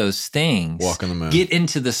pursue those things. Walk on the moon. Get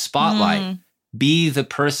into the spotlight. Be the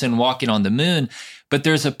person walking on the moon. But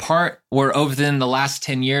there's a part where over the last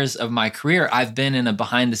 10 years of my career, I've been in a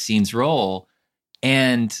behind the scenes role,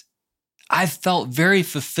 and I felt very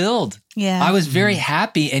fulfilled. Yeah. I was very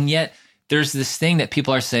happy. And yet there's this thing that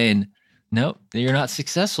people are saying, nope, you're not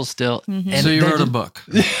successful still. And So you wrote a book.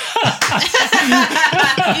 You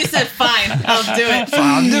said, fine, I'll do it. Fine,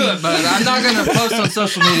 I'll do it, but I'm not going to post on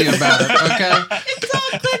social media about it, okay? It's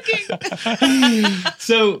all clicking.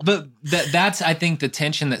 So, but that's, I think, the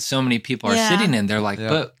tension that so many people are sitting in. They're like,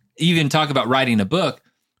 but you even talk about writing a book.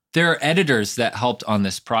 There are editors that helped on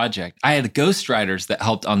this project. I had ghostwriters that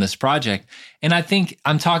helped on this project. And I think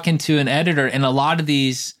I'm talking to an editor, and a lot of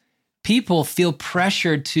these people feel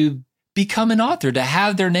pressured to become an author, to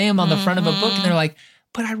have their name on the front of a book. And they're like,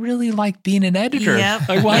 but I really like being an editor. Yep.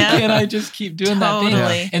 Like, why can't I just keep doing that thing?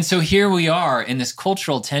 Totally. And so here we are in this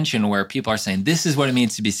cultural tension where people are saying, this is what it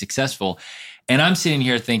means to be successful. And I'm sitting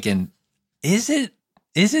here thinking, is it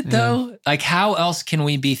though? Like, how else can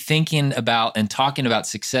we be thinking about and talking about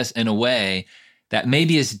success in a way that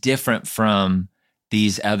maybe is different from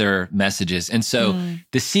these other messages? And so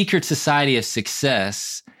the secret society of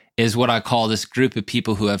success is what I call this group of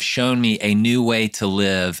people who have shown me a new way to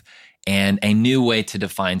live and a new way to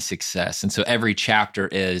define success. And so every chapter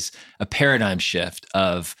is a paradigm shift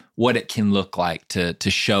of what it can look like to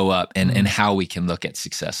show up and how we can look at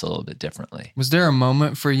success a little bit differently. Was there a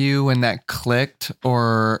moment for you when that clicked,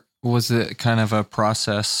 or was it kind of a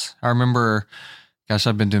process? I remember, gosh,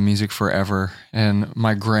 I've been doing music forever, and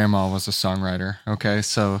my grandma was a songwriter. Okay,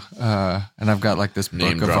 so and I've got like this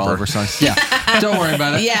book of all of her songs. Yeah, don't worry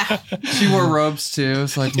about it. Yeah. She wore robes too.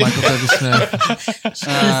 It's like Michael W. Smith. She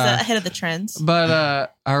was ahead of the trends.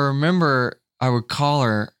 But I remember I would call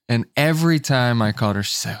her, and every time I called her,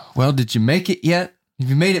 she'd say, well, did you make it yet? Have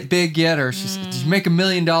you made it big yet? Or she said, did you make $1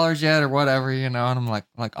 million yet? Or whatever, you know? And I'm like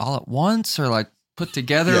all at once, or like put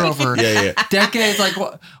together over decades? Like,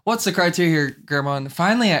 what's the criteria here, Grandma? And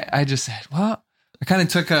finally, I just said, well, I kind of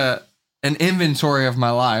took an inventory of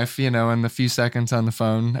my life, you know, in the few seconds on the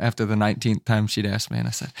phone after the 19th time she'd asked me. And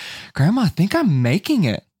I said, Grandma, I think I'm making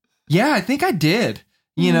it. Yeah, I think I did.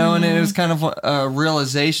 You know, and it was kind of a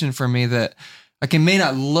realization for me that like it may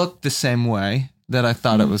not look the same way that I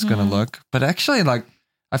thought it was going to look, but actually like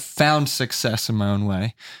I found success in my own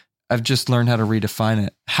way. I've just learned how to redefine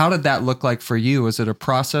it. How did that look like for you? Was it a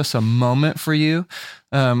process, a moment for you?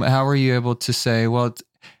 How were you able to say, well,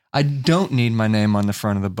 I don't need my name on the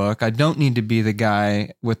front of the book. I don't need to be the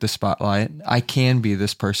guy with the spotlight. I can be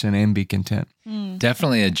this person and be content.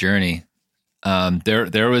 Definitely a journey.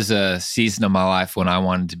 There was a season of my life when I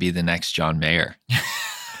wanted to be the next John Mayer.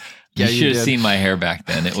 Yeah, you should have seen my hair back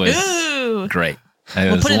then. It was great.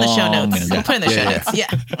 We'll put it in the show notes. We'll put it in the show notes.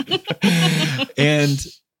 Yeah. And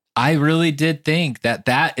I really did think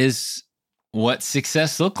that is what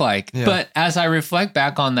success looked like. Yeah. But as I reflect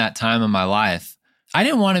back on that time in my life, I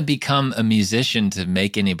didn't want to become a musician to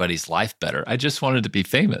make anybody's life better. I just wanted to be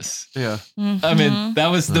famous. Yeah. I mean,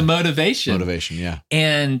 that was the motivation. Yeah.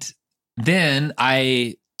 And then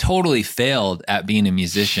I totally failed at being a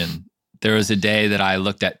musician. There was a day that I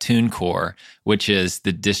looked at TuneCore, which is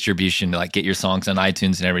the distribution to like get your songs on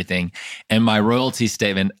iTunes and everything. And my royalty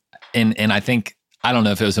statement, and I think, I don't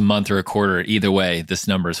know if it was a month or a quarter, either way, this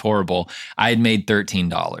number is horrible. I had made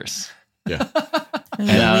 $13. Yeah.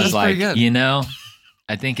 And I was like, you know,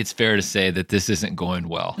 I think it's fair to say that this isn't going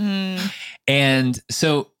well. And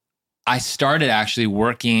so I started actually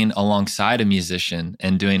working alongside a musician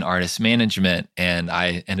and doing artist management. And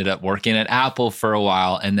I ended up working at Apple for a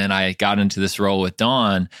while. And then I got into this role with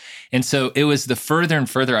Dawn. And so it was the further and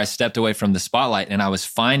further I stepped away from the spotlight, and I was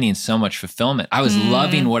finding so much fulfillment. I was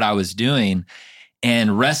loving what I was doing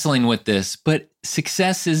and wrestling with this, but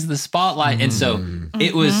success is the spotlight. And so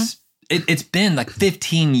it's been like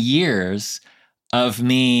 15 years of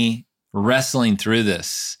me wrestling through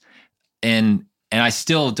this. And I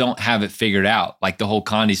still don't have it figured out. Like the whole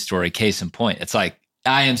Condi story, case in point. It's like,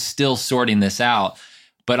 I am still sorting this out,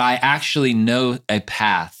 but I actually know a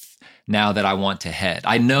path now that I want to head.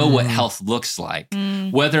 I know what health looks like.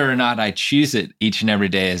 Whether or not I choose it each and every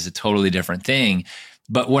day is a totally different thing.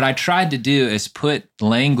 But what I tried to do is put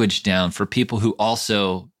language down for people who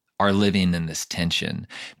also are living in this tension,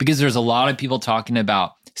 because there's a lot of people talking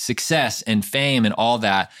about success and fame and all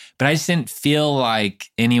that, but I just didn't feel like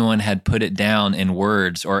anyone had put it down in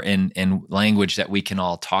words or in language that we can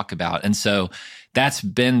all talk about. And so that's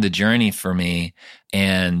been the journey for me.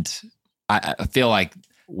 And I feel like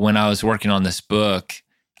when I was working on this book,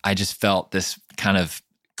 I just felt this kind of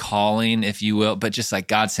calling, if you will, but just like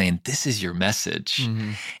God saying, this is your message.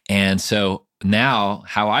 Mm-hmm. And so now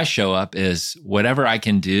how I show up is whatever I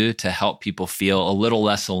can do to help people feel a little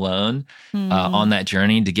less alone on that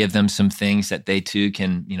journey, to give them some things that they too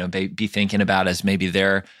can, be thinking about as maybe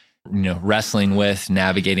they're, wrestling with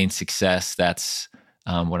navigating success. That's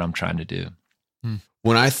what I'm trying to do.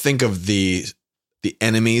 When I think of the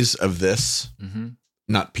enemies of this,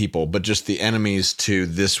 not people, but just the enemies to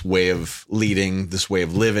this way of leading, this way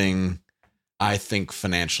of living, I think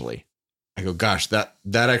financially. I go, gosh, that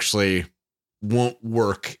actually won't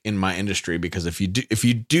work in my industry, because if you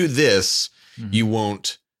do this, you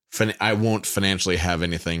won't. I won't financially have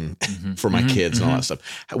anything for my kids and all that stuff.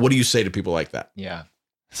 What do you say to people like that? Yeah,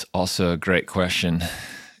 it's also a great question,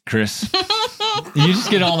 Chris. You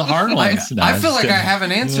just get all the hard ones. I feel like I have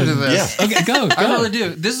an answer to this. Yeah. Okay, go. I really do.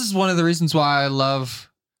 This is one of the reasons why I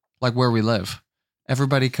love like where we live.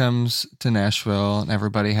 Everybody comes to Nashville and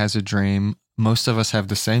everybody has a dream. Most of us have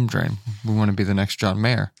the same dream. We want to be the next John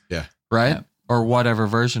Mayer. Yeah. Right? Yeah. Or whatever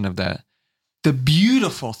version of that. The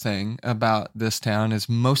beautiful thing about this town is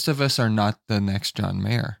most of us are not the next John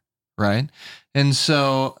Mayer, right? And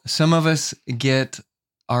so some of us get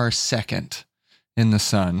our second in the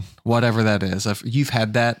sun, whatever that is. You've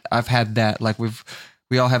had that. I've had that. Like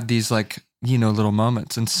we all have these like, little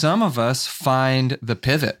moments. And some of us find the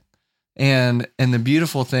pivot. And the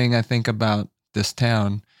beautiful thing I think about this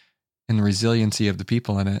town and the resiliency of the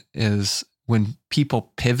people in it is when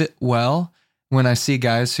people pivot well. When I see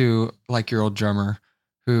guys who, like your old drummer,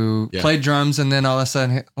 who played drums and then all of a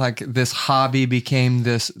sudden, like this hobby became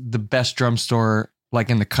the best drum store like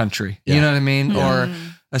in the country. Yeah. You know what I mean? Yeah. Or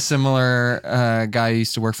a similar guy who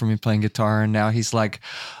used to work for me playing guitar, and now he's like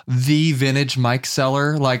the vintage mic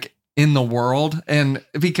seller like in the world. And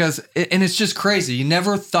it's just crazy. You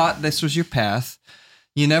never thought this was your path.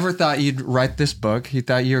 You never thought you'd write this book. You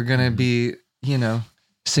thought you were going to be,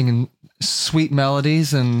 singing sweet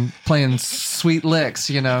melodies and playing sweet licks,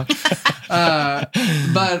 But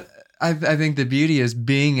I think the beauty is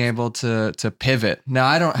being able to pivot. Now,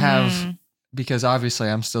 I don't have, because obviously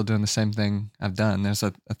I'm still doing the same thing I've done. There's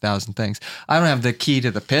a thousand things. I don't have the key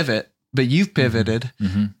to the pivot, but you've pivoted.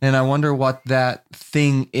 Mm-hmm. And I wonder what that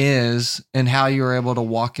thing is and how you were able to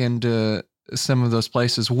walk into some of those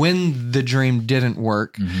places when the dream didn't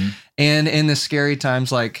work. Mm-hmm. And in the scary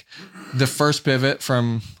times, like the first pivot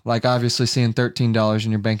from like obviously seeing $13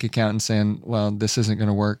 in your bank account and saying, well, this isn't going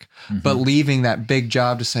to work, but leaving that big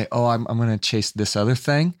job to say, oh, I'm going to chase this other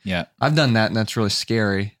thing. Yeah. I've done that, and that's really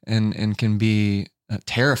scary and can be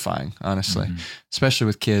terrifying, honestly, especially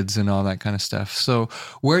with kids and all that kind of stuff. So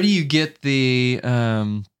where do you get the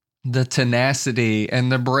tenacity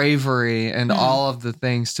and the bravery and all of the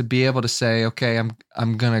things to be able to say, okay,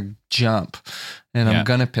 I'm going to jump and I'm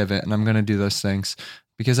going to pivot and I'm going to do those things?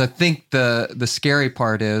 Because I think the scary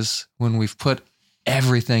part is when we've put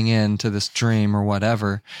everything into this dream or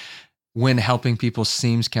whatever, when helping people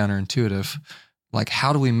seems counterintuitive, like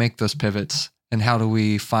how do we make those pivots and how do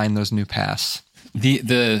we find those new paths?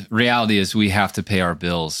 The reality is we have to pay our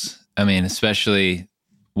bills. I mean, especially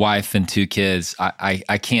wife and 2 kids.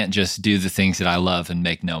 I can't just do the things that I love and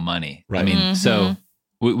make no money. Right. I mean, so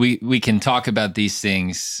we can talk about these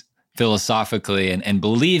things philosophically and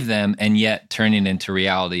believe them, and yet turning into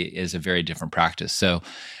reality is a very different practice. So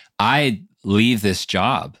I leave this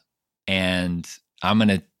job and I'm going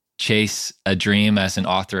to chase a dream as an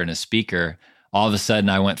author and a speaker. All of a sudden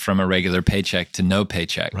I went from a regular paycheck to no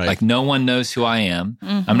paycheck. Right. Like no one knows who I am.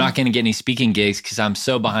 I'm not going to get any speaking gigs because I'm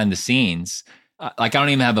so behind the scenes. Like I don't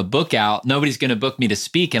even have a book out. Nobody's going to book me to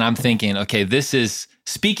speak. And I'm thinking, okay,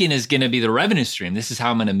 speaking is going to be the revenue stream. This is how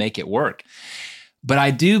I'm going to make it work. But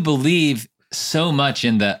I do believe so much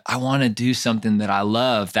in I want to do something that I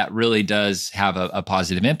love that really does have a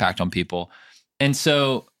positive impact on people. And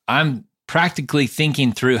so I'm practically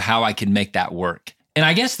thinking through how I can make that work. And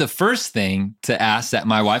I guess the first thing to ask that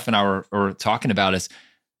my wife and I were talking about is,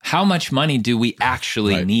 how much money do we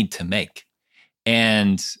actually need to make?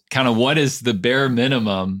 And kind of what is the bare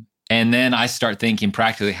minimum? And then I start thinking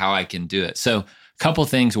practically how I can do it. So a couple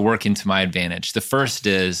things work into my advantage. The first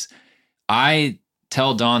is I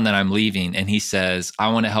tell Don that I'm leaving and he says, I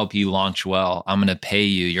want to help you launch well. I'm going to pay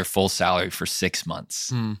you your full salary for 6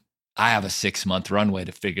 months. I have a 6-month runway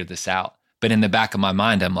to figure this out. But in the back of my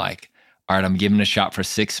mind, I'm like, all right, I'm giving it a shot for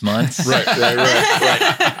 6 months. Right.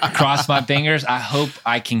 Cross my fingers. I hope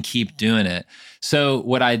I can keep doing it. So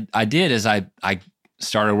what I did is I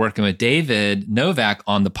started working with David Novak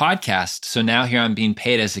on the podcast. So now here I'm being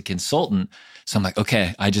paid as a consultant. So I'm like,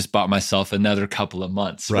 okay, I just bought myself another couple of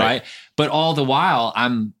months, right? But all the while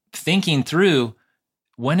I'm thinking through,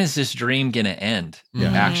 when is this dream going to end?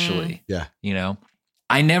 Actually, you know,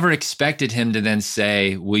 I never expected him to then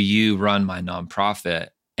say, will you run my nonprofit?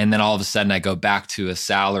 And then all of a sudden I go back to a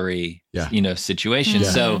salary, you know, situation.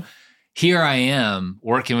 So here I am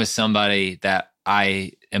working with somebody that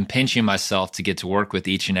I am pinching myself to get to work with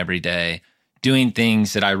each and every day, doing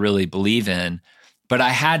things that I really believe in. But I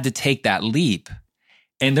had to take that leap.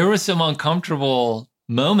 And there were some uncomfortable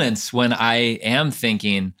moments when I am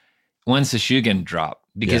thinking, when's the shoe going to drop?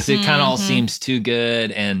 Because it kind of all seems too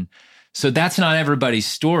good. And so that's not everybody's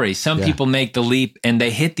story. Some people make the leap and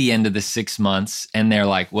they hit the end of the 6 months and they're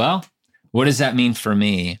like, well, what does that mean for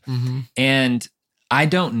me? And I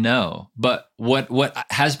don't know. But what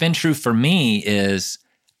has been true for me is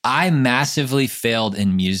I massively failed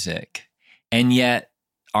in music. And yet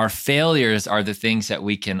our failures are the things that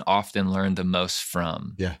we can often learn the most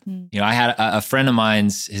from. You know, I had a friend of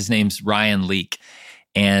mine's, his name's Ryan Leake,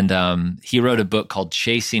 and he wrote a book called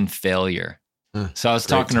Chasing Failure. So I was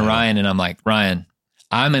talking to Ryan and I'm like, Ryan,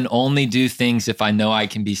 I'm an only do things if I know I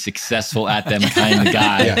can be successful at them kind of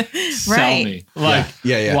guy. Sell me. Like,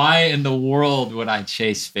 why in the world would I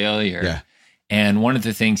chase failure? And one of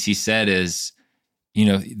the things he said is, you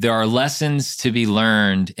know, there are lessons to be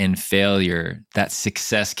learned in failure that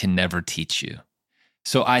success can never teach you.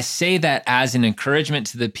 So I say that as an encouragement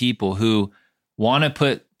to the people who want to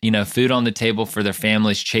put, you know, food on the table for their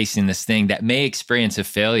families chasing this thing that may experience a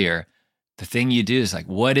failure. The thing you do is like,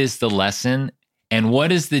 what is the lesson? And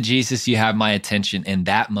what is the Jesus you have my attention in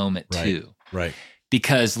that moment too?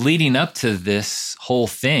 Because leading up to this whole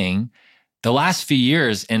thing, the last few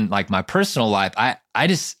years in like my personal life, I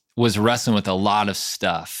just was wrestling with a lot of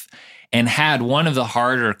stuff and had one of the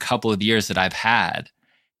harder couple of years that I've had.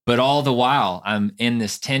 But all the while, I'm in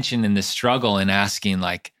this tension and this struggle and asking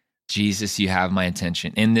like, Jesus, you have my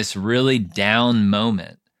attention. In this really down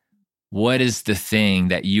moment, what is the thing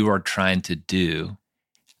that you are trying to do?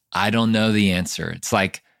 I don't know the answer. It's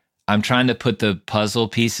like I'm trying to put the puzzle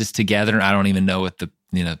pieces together and I don't even know what the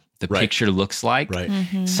picture looks like.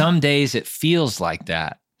 Some days it feels like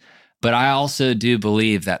that. But I also do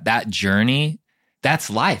believe that journey, that's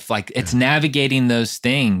life. Like it's navigating those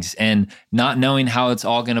things and not knowing how it's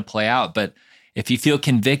all going to play out. But if you feel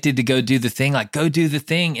convicted to go do the thing, like go do the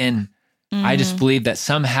thing. And I just believe that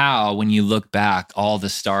somehow when you look back, all the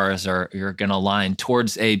stars you're going to align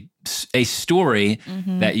towards a story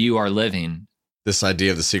that you are living. This idea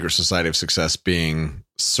of the secret society of success being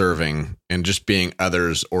serving and just being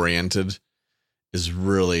others oriented is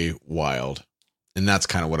really wild. And that's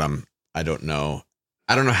kind of what I don't know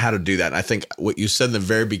how to do that. I think what you said in the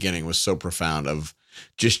very beginning was so profound of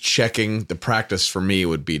just checking. The practice for me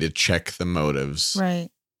would be to check the motives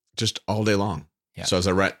just all day long. So as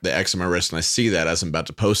I write the X on my wrist and I see that as I'm about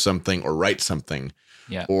to post something or write something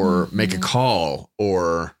or make a call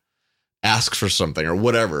or ask for something or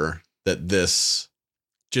whatever, that this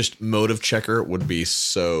just motive checker would be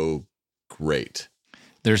so great.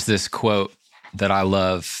 There's this quote that I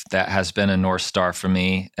love that has been a North Star for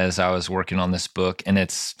me as I was working on this book. And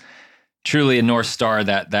it's truly a North Star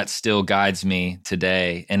that still guides me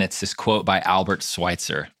today. And it's this quote by Albert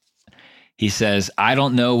Schweitzer. He says, I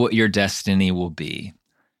don't know what your destiny will be.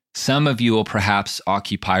 Some of you will perhaps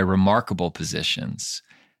occupy remarkable positions.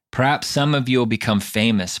 Perhaps some of you will become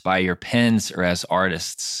famous by your pens or as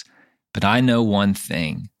artists. But I know one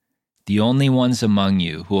thing. The only ones among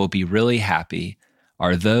you who will be really happy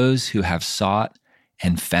are those who have sought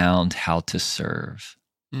and found how to serve.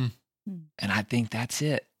 And I think that's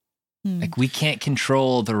it. Like we can't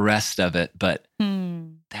control the rest of it, but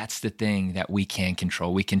that's the thing that we can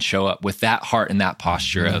control. We can show up with that heart and that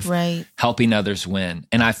posture of helping others win.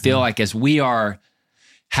 And I feel like as we are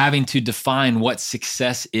having to define what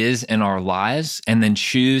success is in our lives and then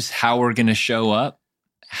choose how we're going to show up,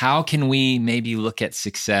 how can we maybe look at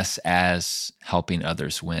success as helping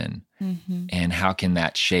others win? And how can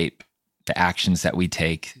that shape the actions that we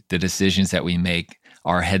take, the decisions that we make,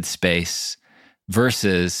 our headspace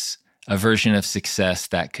versus a version of success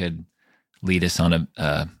that could lead us on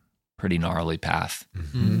a pretty gnarly path.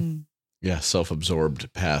 Yeah,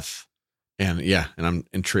 self-absorbed path. And I'm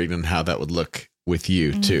intrigued on how that would look with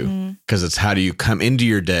you too. Because it's how do you come into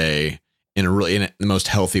your day in the most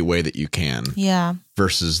healthy way that you can.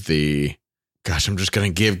 Versus the gosh, I'm just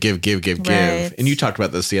going to give. Right. And you talked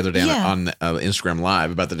about this the other day on Instagram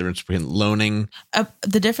Live about the difference between loaning.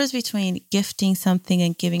 The difference between gifting something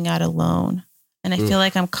and giving out a loan. And I feel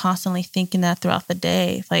like I'm constantly thinking that throughout the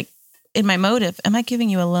day. Like in my motive, am I giving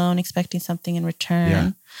you a loan expecting something in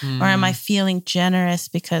return? Yeah. Or am I feeling generous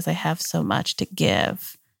because I have so much to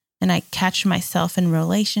give? And I catch myself in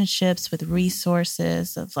relationships with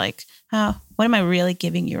resources of like, what am I really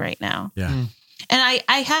giving you right now? Yeah.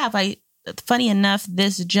 And funny enough,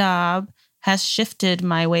 this job has shifted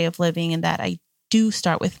my way of living in that I do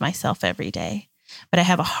start with myself every day. But I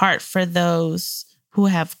have a heart for those who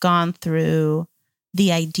have gone through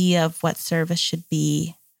the idea of what service should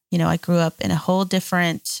be. You know, I grew up in a whole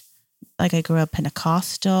different, like I grew up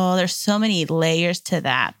Pentecostal. There's so many layers to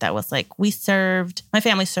that was like, my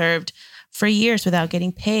family served for years without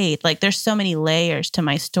getting paid. Like there's so many layers to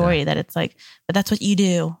my story that it's like, but that's what you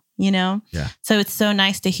do, you know? Yeah. So it's so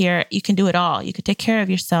nice to hear you can do it all. You could take care of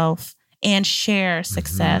yourself and share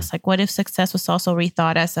success. Mm-hmm. Like what if success was also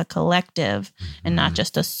rethought as a collective and not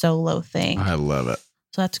just a solo thing? I love it.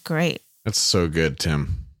 So that's great. That's so good,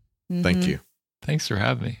 Tim. Thank you. Thanks for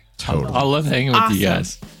having me. Totally. I love hanging with you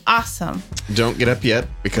guys. Awesome. Don't get up yet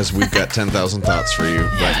because we've got 10,000 thoughts for you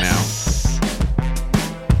right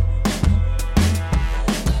now.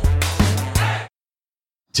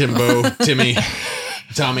 Timbo, Timmy,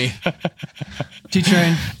 Tommy.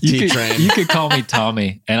 T-Train. T-Train. You could call me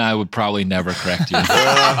Tommy, and I would probably never correct you.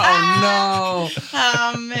 Oh, no.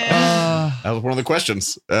 Oh, man. That was one of the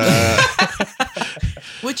questions.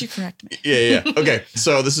 Would you correct me? Yeah. Okay.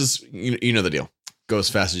 So this is, you know the deal. Go as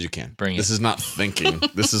fast as you can. Bring it. This is not thinking.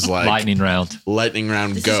 This is like lightning round. Lightning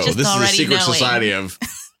round. This go. is just This is a already secret knowing. society of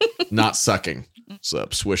not sucking. So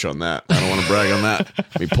swish on that. I don't want to brag on that.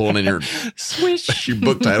 Be pulling in your Swish. your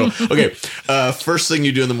book title. Okay. First thing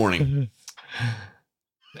you do in the morning.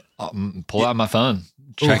 Pull out my phone.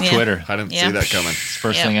 Check Twitter. I didn't see that coming. It's the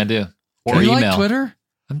first thing I do. Or Do you email. like Twitter?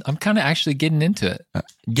 I'm kind of actually getting into it.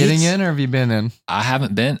 Getting in, or have you been in? I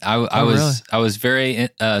haven't been. I was very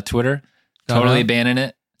Twitter, Got totally out? abandoning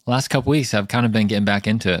it. Last couple weeks, I've kind of been getting back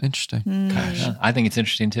into it. Interesting. Gosh. I think it's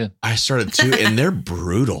interesting too. I started too, and they're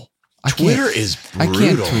brutal. I can't- Twitter is I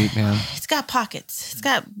brutal. can't tweet, man. It's got pockets. It's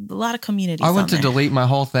got a lot of communities. I went to on there. delete my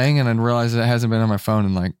whole thing and then realized it hasn't been on my phone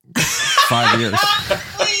in like 5 years.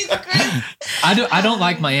 Please, Chris. I don't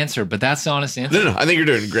like my answer, but that's the honest answer. No. I think you're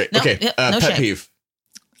doing great. No, Okay. yep, no pet shame. peeve.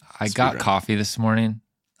 I Speed got round. coffee this morning.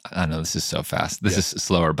 I know this is so fast. This is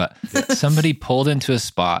slower, but somebody pulled into a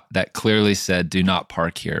spot that clearly said, "Do not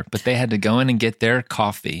park here," but they had to go in and get their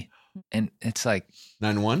coffee, and it's like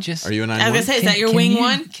 9-1? Just- Are you a 9-1? I was gonna say, is that your wing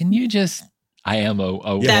one? Can you just? I am a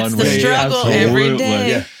That's one the way. struggle every day.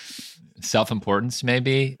 Yeah. Self-importance,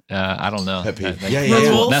 maybe. I don't know. Pet peeve. That- Yeah, that's,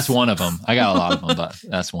 yeah. one, that's one of them. I got a lot of them, but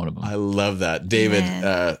that's one of them. I love that. David,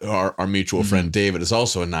 Yeah. our mutual friend David, is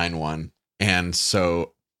also a 9-1. And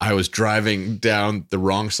so I was driving down the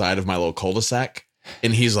wrong side of my little cul-de-sac.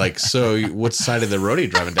 And he's like, "So what side of the road are you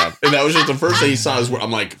driving down?" And that was just the first thing he saw. Is where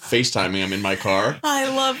I'm like FaceTiming him in my car. I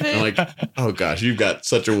love it. I'm like, "Oh gosh, you've got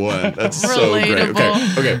such a one. That's so great."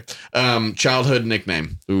 Relatable. Okay. Childhood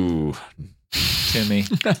nickname. Ooh. Timmy.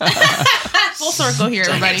 Full circle here,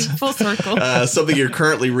 everybody. Full circle. Something you're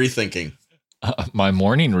currently rethinking. My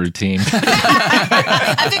morning routine.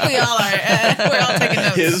 I think we all are. We're all taking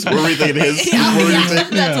notes. We're rethinking his. Yeah, We're yeah. rethinking-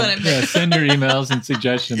 That's what I meant. Send your emails and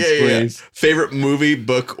suggestions, Yeah. please. Favorite movie,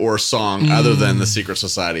 book, or song other than The Secret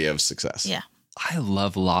Society of Success? Yeah. I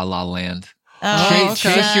love La La Land. Oh, Chase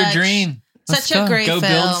your such- dream. Let's Such a go. great Go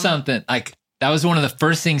film. build something. Like that was one of the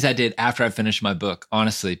first things I did after I finished my book,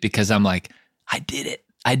 honestly, because I'm like, I did it.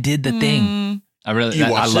 I did the thing. I really,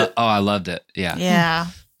 You watched it? I loved it. Yeah.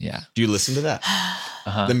 Yeah. Do you listen to that?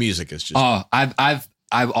 Uh-huh. The music is just. Oh,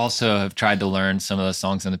 I've also have tried to learn some of those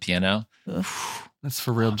songs on the piano. That's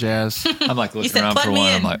for real jazz. I'm like looking said, around "Plug for me one.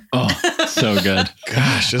 in." I'm like, oh, so good.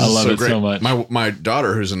 Gosh, this I is love so it great. so much. My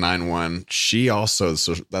daughter, who's a 9-1, she also,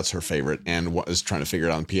 so that's her favorite, and is trying to figure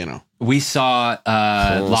it out on piano. We saw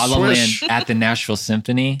La La Land Swish. at the Nashville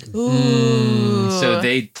Symphony. Ooh. So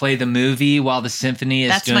they play the movie while the symphony is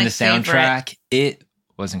That's doing my the soundtrack. It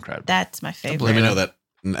was incredible. That's my favorite. Let me know that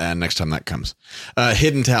next time that comes.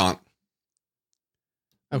 Hidden talent.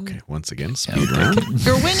 Okay, once again, speed okay. round.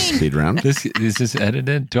 You're winning. Speed round. This is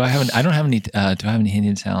edited. Do I have? I don't have any. Do I have any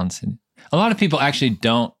hidden talents? A lot of people actually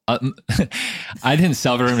don't. I didn't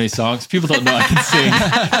sell very many songs. People don't know I can sing.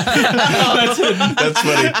 That's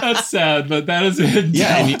funny. That's sad, but that is a hidden Yeah,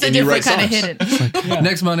 talent. It's a and you different write kind of songs. hidden.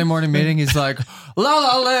 Next Monday morning meeting, he's like, "La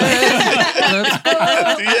La Land, let's go."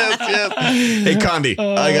 Yes. Hey, Condi,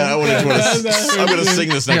 I'm going to sing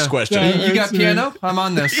this next question. You got piano? I'm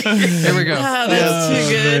on this. Here we go. Oh, that's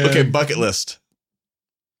too good. Okay, bucket list.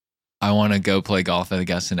 I want to go play golf at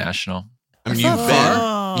Augusta National. I mean,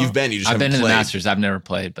 you've been. You just I've been haven't in the played. Masters. I've never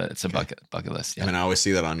played, but it's a bucket list. Yeah. I mean, I always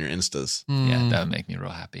see that on your Instas. Yeah, that would make me real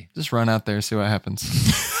happy. Just run out there, see what happens.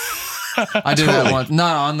 I did that once.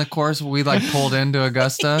 Not on the course. We pulled into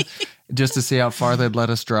Augusta just to see how far they'd let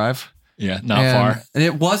us drive. Yeah, not far. And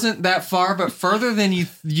it wasn't that far, but further than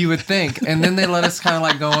you would think. And then they let us kind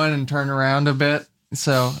of go in and turn around a bit.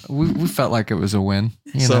 So we felt like it was a win.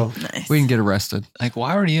 You know, nice. We can get arrested.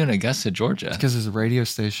 Why were you in Augusta, Georgia? Because there's a radio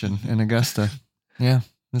station in Augusta. Yeah,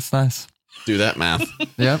 it's nice. Do that math.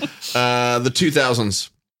 Yep. The 2000s,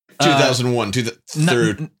 2001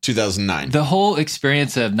 through 2009. The whole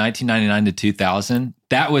experience of 1999 to 2000,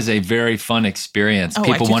 that was a very fun experience.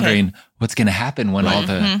 People Y2K. wondering what's going to happen when all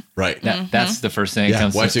the... Right. That's the first thing that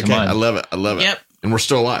comes to Y2K. mind. I love it. Yep. And we're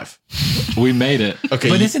still alive. We made it. Okay.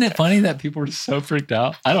 But isn't it funny that people were so freaked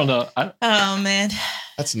out? I don't know. Oh, man.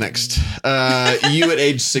 That's next. You at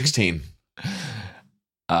age 16.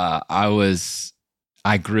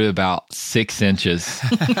 I grew about 6 inches.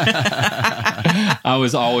 I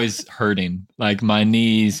was always hurting. My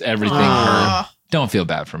knees, everything hurt. Don't feel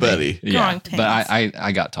bad for me. Buddy. Yeah. Growing pains. But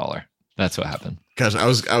I got taller. That's what happened. Gosh, I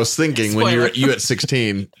was thinking when you at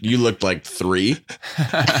 16, you looked like 3. Just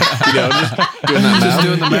doing that Just math.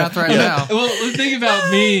 doing the math right now. Well, think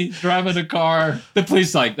about me driving a car. The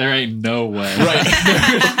police there ain't no way. Right.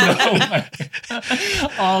 There's no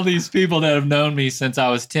way. All these people that have known me since I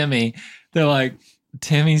was Timmy, they're like,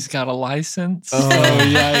 Timmy's got a license. Oh,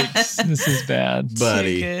 yikes. This is bad.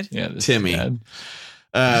 Buddy. Too good. Yeah, this Timmy. is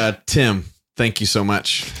bad. Tim, thank you so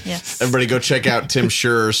much. Yes. Everybody go check out Tim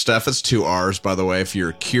Schurrer's stuff. It's 2 R's, by the way, if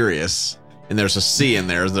you're curious. And there's a C in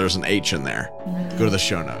there. There's an H in there. Go to the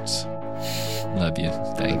show notes. Love you.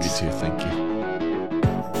 Thanks. Love you too. Thank you.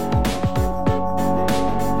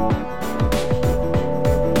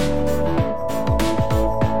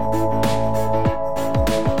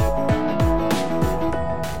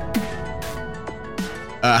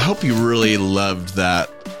 I hope you really loved that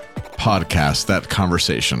podcast, that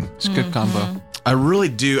conversation. It's a good combo. I really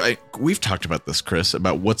do. We've talked about this, Chris,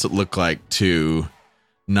 about what's it look like to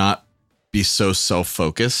not be so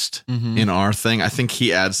self-focused in our thing. I think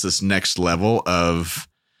he adds this next level of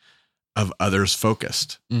others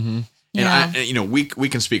focused. Mm-hmm. And we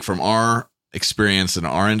can speak from our experience in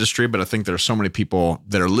our industry, but I think there are so many people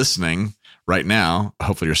that are listening right now.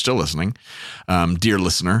 Hopefully you're still listening, dear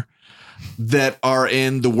listener, that are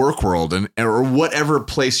in the work world or whatever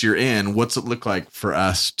place you're in. What's it look like for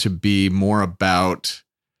us to be more about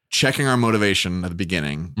checking our motivation at the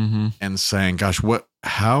beginning and saying, gosh,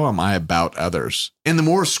 how am I about others? And the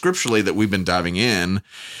more scripturally that we've been diving in,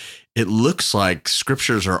 it looks like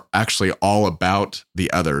scriptures are actually all about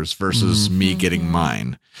the others versus me getting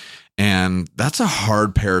mine. And that's a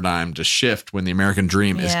hard paradigm to shift when the American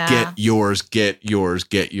dream is get yours, get yours,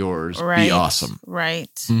 get yours, Right. be awesome.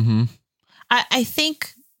 Right. Mm-hmm. I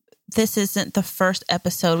think this isn't the first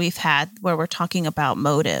episode we've had where we're talking about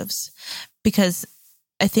motives, because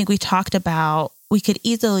I think we talked about we could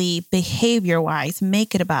easily behavior-wise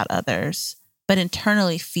make it about others, but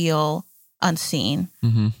internally feel unseen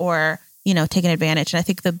or, taken advantage. And I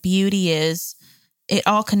think the beauty is it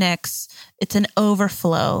all connects. It's an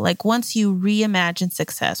overflow. Once you reimagine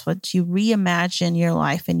success, once you reimagine your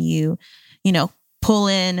life and you pull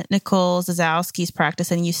in Nicole Zazowski's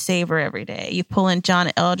practice and you savor every day. You pull in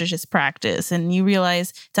John Eldridge's practice and you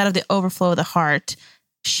realize it's out of the overflow of the heart.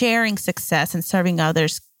 Sharing success and serving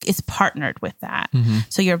others is partnered with that.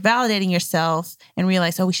 So you're validating yourself and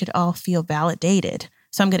realize, we should all feel validated.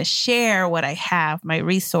 So I'm going to share what I have, my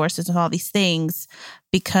resources and all these things,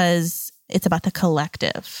 because it's about the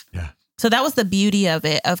collective. Yeah. So that was the beauty of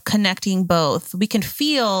it, of connecting both. We can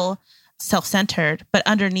feel self-centered, but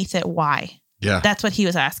underneath it, why? Yeah. That's what he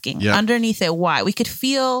was asking. Yeah. Underneath it, why? We could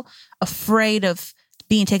feel afraid of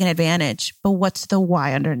being taken advantage, but what's the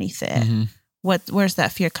why underneath it? Where's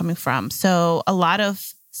that fear coming from? So a lot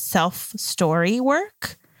of self-story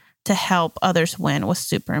work to help others win was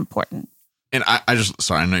super important. And I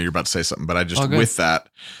know you're about to say something, but good. With that,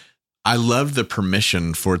 I love the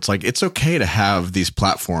permission for it's okay to have these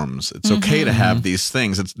platforms. It's okay to have these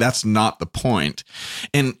things. That's not the point.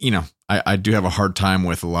 And, I do have a hard time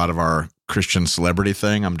with a lot of our Christian celebrity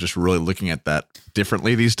thing. I'm just really looking at that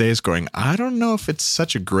differently these days, going, I don't know if it's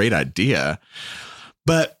such a great idea,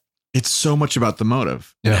 but it's so much about the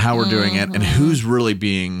motive and how we're doing it and who's really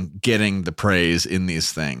getting the praise in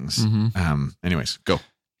these things. Anyways, go.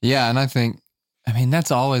 Yeah, and I think I mean,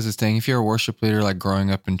 that's always the thing. If you're a worship leader, like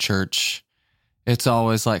growing up in church, it's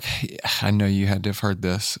always like, I know you had to have heard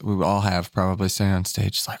this. We all have probably sitting on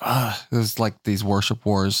stage. It's like, there's like these worship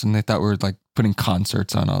wars, and they thought we were like putting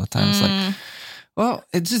concerts on all the time. It's like, well,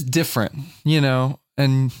 it's just different,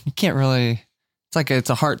 and you can't really, it's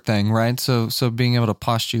a heart thing, right? So being able to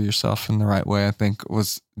posture yourself in the right way, I think,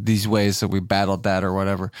 was these ways that we battled that or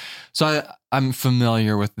whatever. So I'm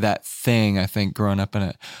familiar with that thing, I think, growing up in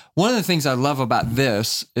it. One of the things I love about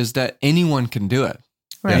this is that anyone can do it.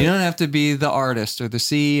 Right. You don't have to be the artist or the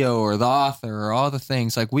CEO or the author or all the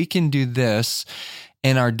things. Like, we can do this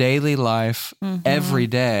in our daily life every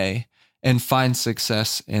day and find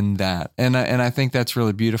success in that. And I think that's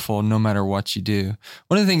really beautiful no matter what you do.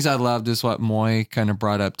 One of the things I loved is what Moy kind of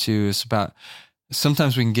brought up too, is about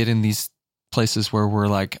sometimes we can get in these places where we're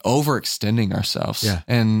like overextending ourselves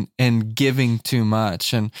and giving too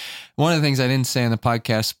much. And one of the things I didn't say in the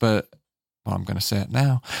podcast, but I'm going to say it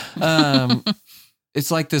now. It's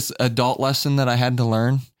like this adult lesson that I had to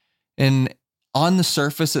learn. And on the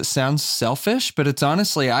surface, it sounds selfish, but it's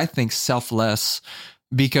honestly, I think, selfless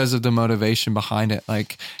because of the motivation behind it.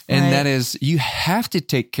 That is, you have to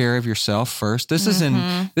take care of yourself first. This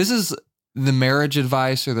is the marriage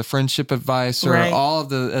advice or the friendship advice or all of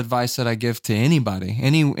the advice that I give to anybody,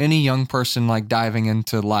 any young person like diving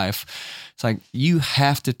into life. It's like, you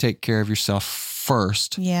have to take care of yourself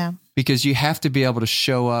first. Yeah. Because you have to be able to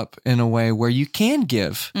show up in a way where you can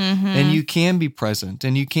give and you can be present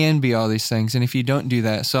and you can be all these things. And if you don't do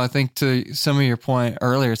that, so I think to some of your point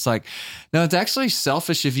earlier, it's like, no, it's actually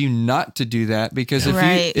selfish of you not to do that, because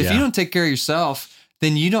if you don't take care of yourself,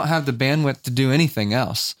 then you don't have the bandwidth to do anything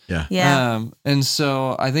else. Yeah. And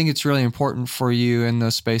so I think it's really important for you in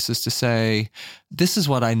those spaces to say, this is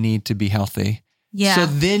what I need to be healthy. Yeah. So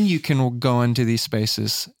then you can go into these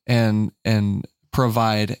spaces and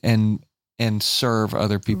provide and serve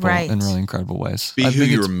other people in really incredible ways. Be who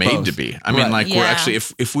you were made to be. I mean, we're actually,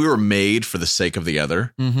 if we were made for the sake of the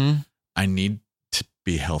other, I need to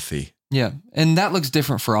be healthy. Yeah. And that looks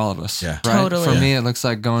different for all of us. Yeah. Right? Totally. For me, it looks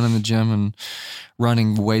like going in the gym and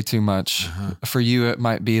running way too much. For you, it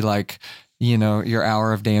might be like, your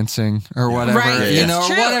hour of dancing or whatever, or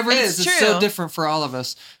whatever it is. It's so different for all of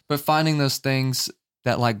us. But finding those things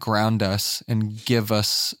that like ground us and give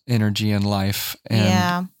us energy and life,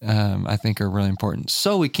 and I think are really important.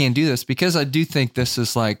 So we can do this, because I do think this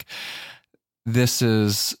is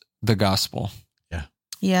the gospel. Yeah.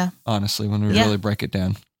 Yeah. Honestly, when we really break it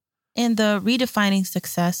down. And the redefining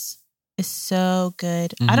success is so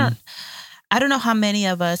good. I don't know how many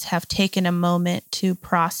of us have taken a moment to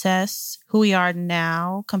process who we are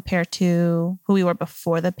now compared to who we were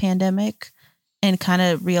before the pandemic, and kind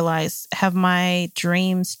of realize, have my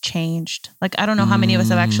dreams changed? Like, I don't know how many of us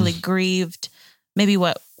have actually grieved maybe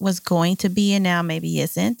what was going to be and now maybe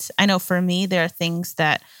isn't. I know for me, there are things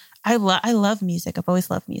that I love music. I've always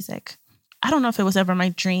loved music. I don't know if it was ever my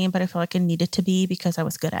dream, but I feel like it needed to be because I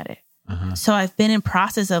was good at it. So I've been in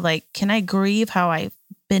process of like, can I grieve how I've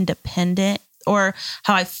been dependent, or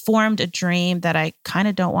how I formed a dream that I kind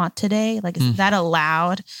of don't want today? Like, is that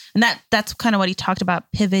allowed? And that's kind of what he talked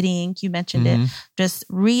about, pivoting. You mentioned it. Just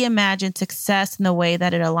reimagine success in the way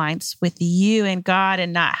that it aligns with you and God,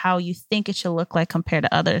 and not how you think it should look like compared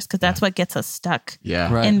to others. Because that's what gets us stuck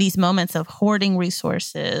in these moments of hoarding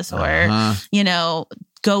resources or,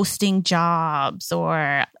 ghosting jobs,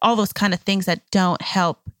 or all those kind of things that don't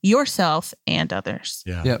help yourself and others.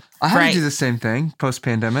 Yeah. I had to do the same thing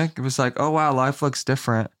post-pandemic. It was like, oh, wow, life looks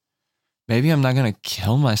different. Maybe I'm not going to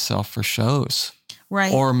kill myself for shows.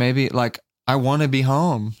 Right. Or maybe like, I want to be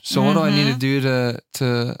home. So what do I need to do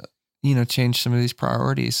to change some of these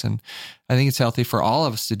priorities? And I think it's healthy for all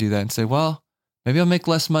of us to do that and say, well, maybe I'll make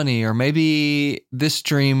less money, or maybe this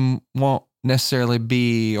dream won't necessarily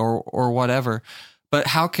be, or whatever. But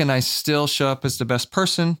how can I still show up as the best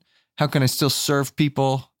person? How can I still serve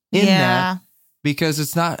people in that? Because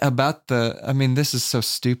it's not about this is so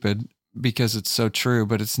stupid because it's so true,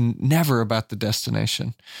 but it's never about the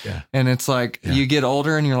destination. Yeah. And it's like, you get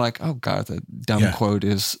older and you're like, oh God, the dumb quote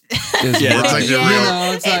is it's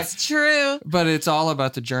like it's true. But it's all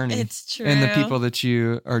about the journey. It's true. And the people that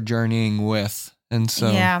you are journeying with. And so,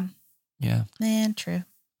 yeah. Man, true.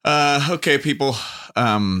 Okay, people.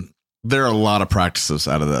 There are a lot of practices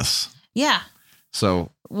out of this. Yeah. So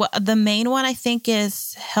the main one, I think,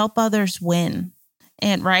 is help others win.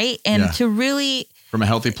 And to really, from a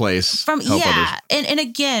healthy place, help others. And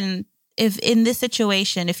again, if in this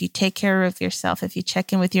situation, if you take care of yourself, if you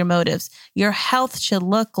check in with your motives, your health should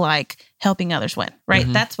look like helping others win,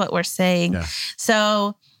 right? That's what we're saying. Yeah.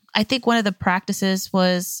 So I think one of the practices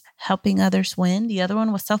was helping others win. The other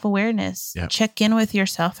one was self-awareness. Yep. Check in with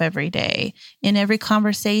yourself every day, in every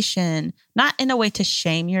conversation, not in a way to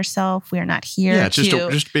shame yourself. We are not here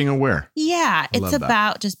just being aware. Yeah, it's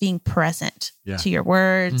about just being present to your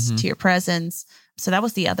words, to your presence. So that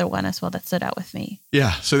was the other one as well that stood out with me.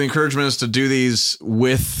 Yeah. So the encouragement is to do these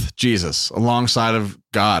with Jesus, alongside of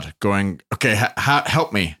God, going, okay,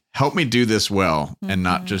 help me do this well, and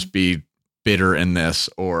not just be bitter in this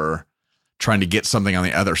or trying to get something on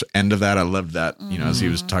the other end of that. I loved that, as he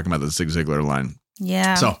was talking about the Zig Ziglar line.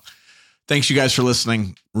 Yeah. So thanks you guys for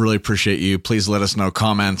listening. Really appreciate you. Please let us know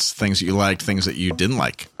comments, things that you liked, things that you didn't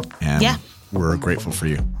like. And we're grateful for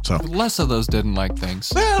you. So less of those didn't like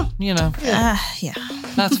things. Well, Yeah. Yeah.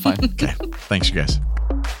 That's fine. Okay. Thanks you guys.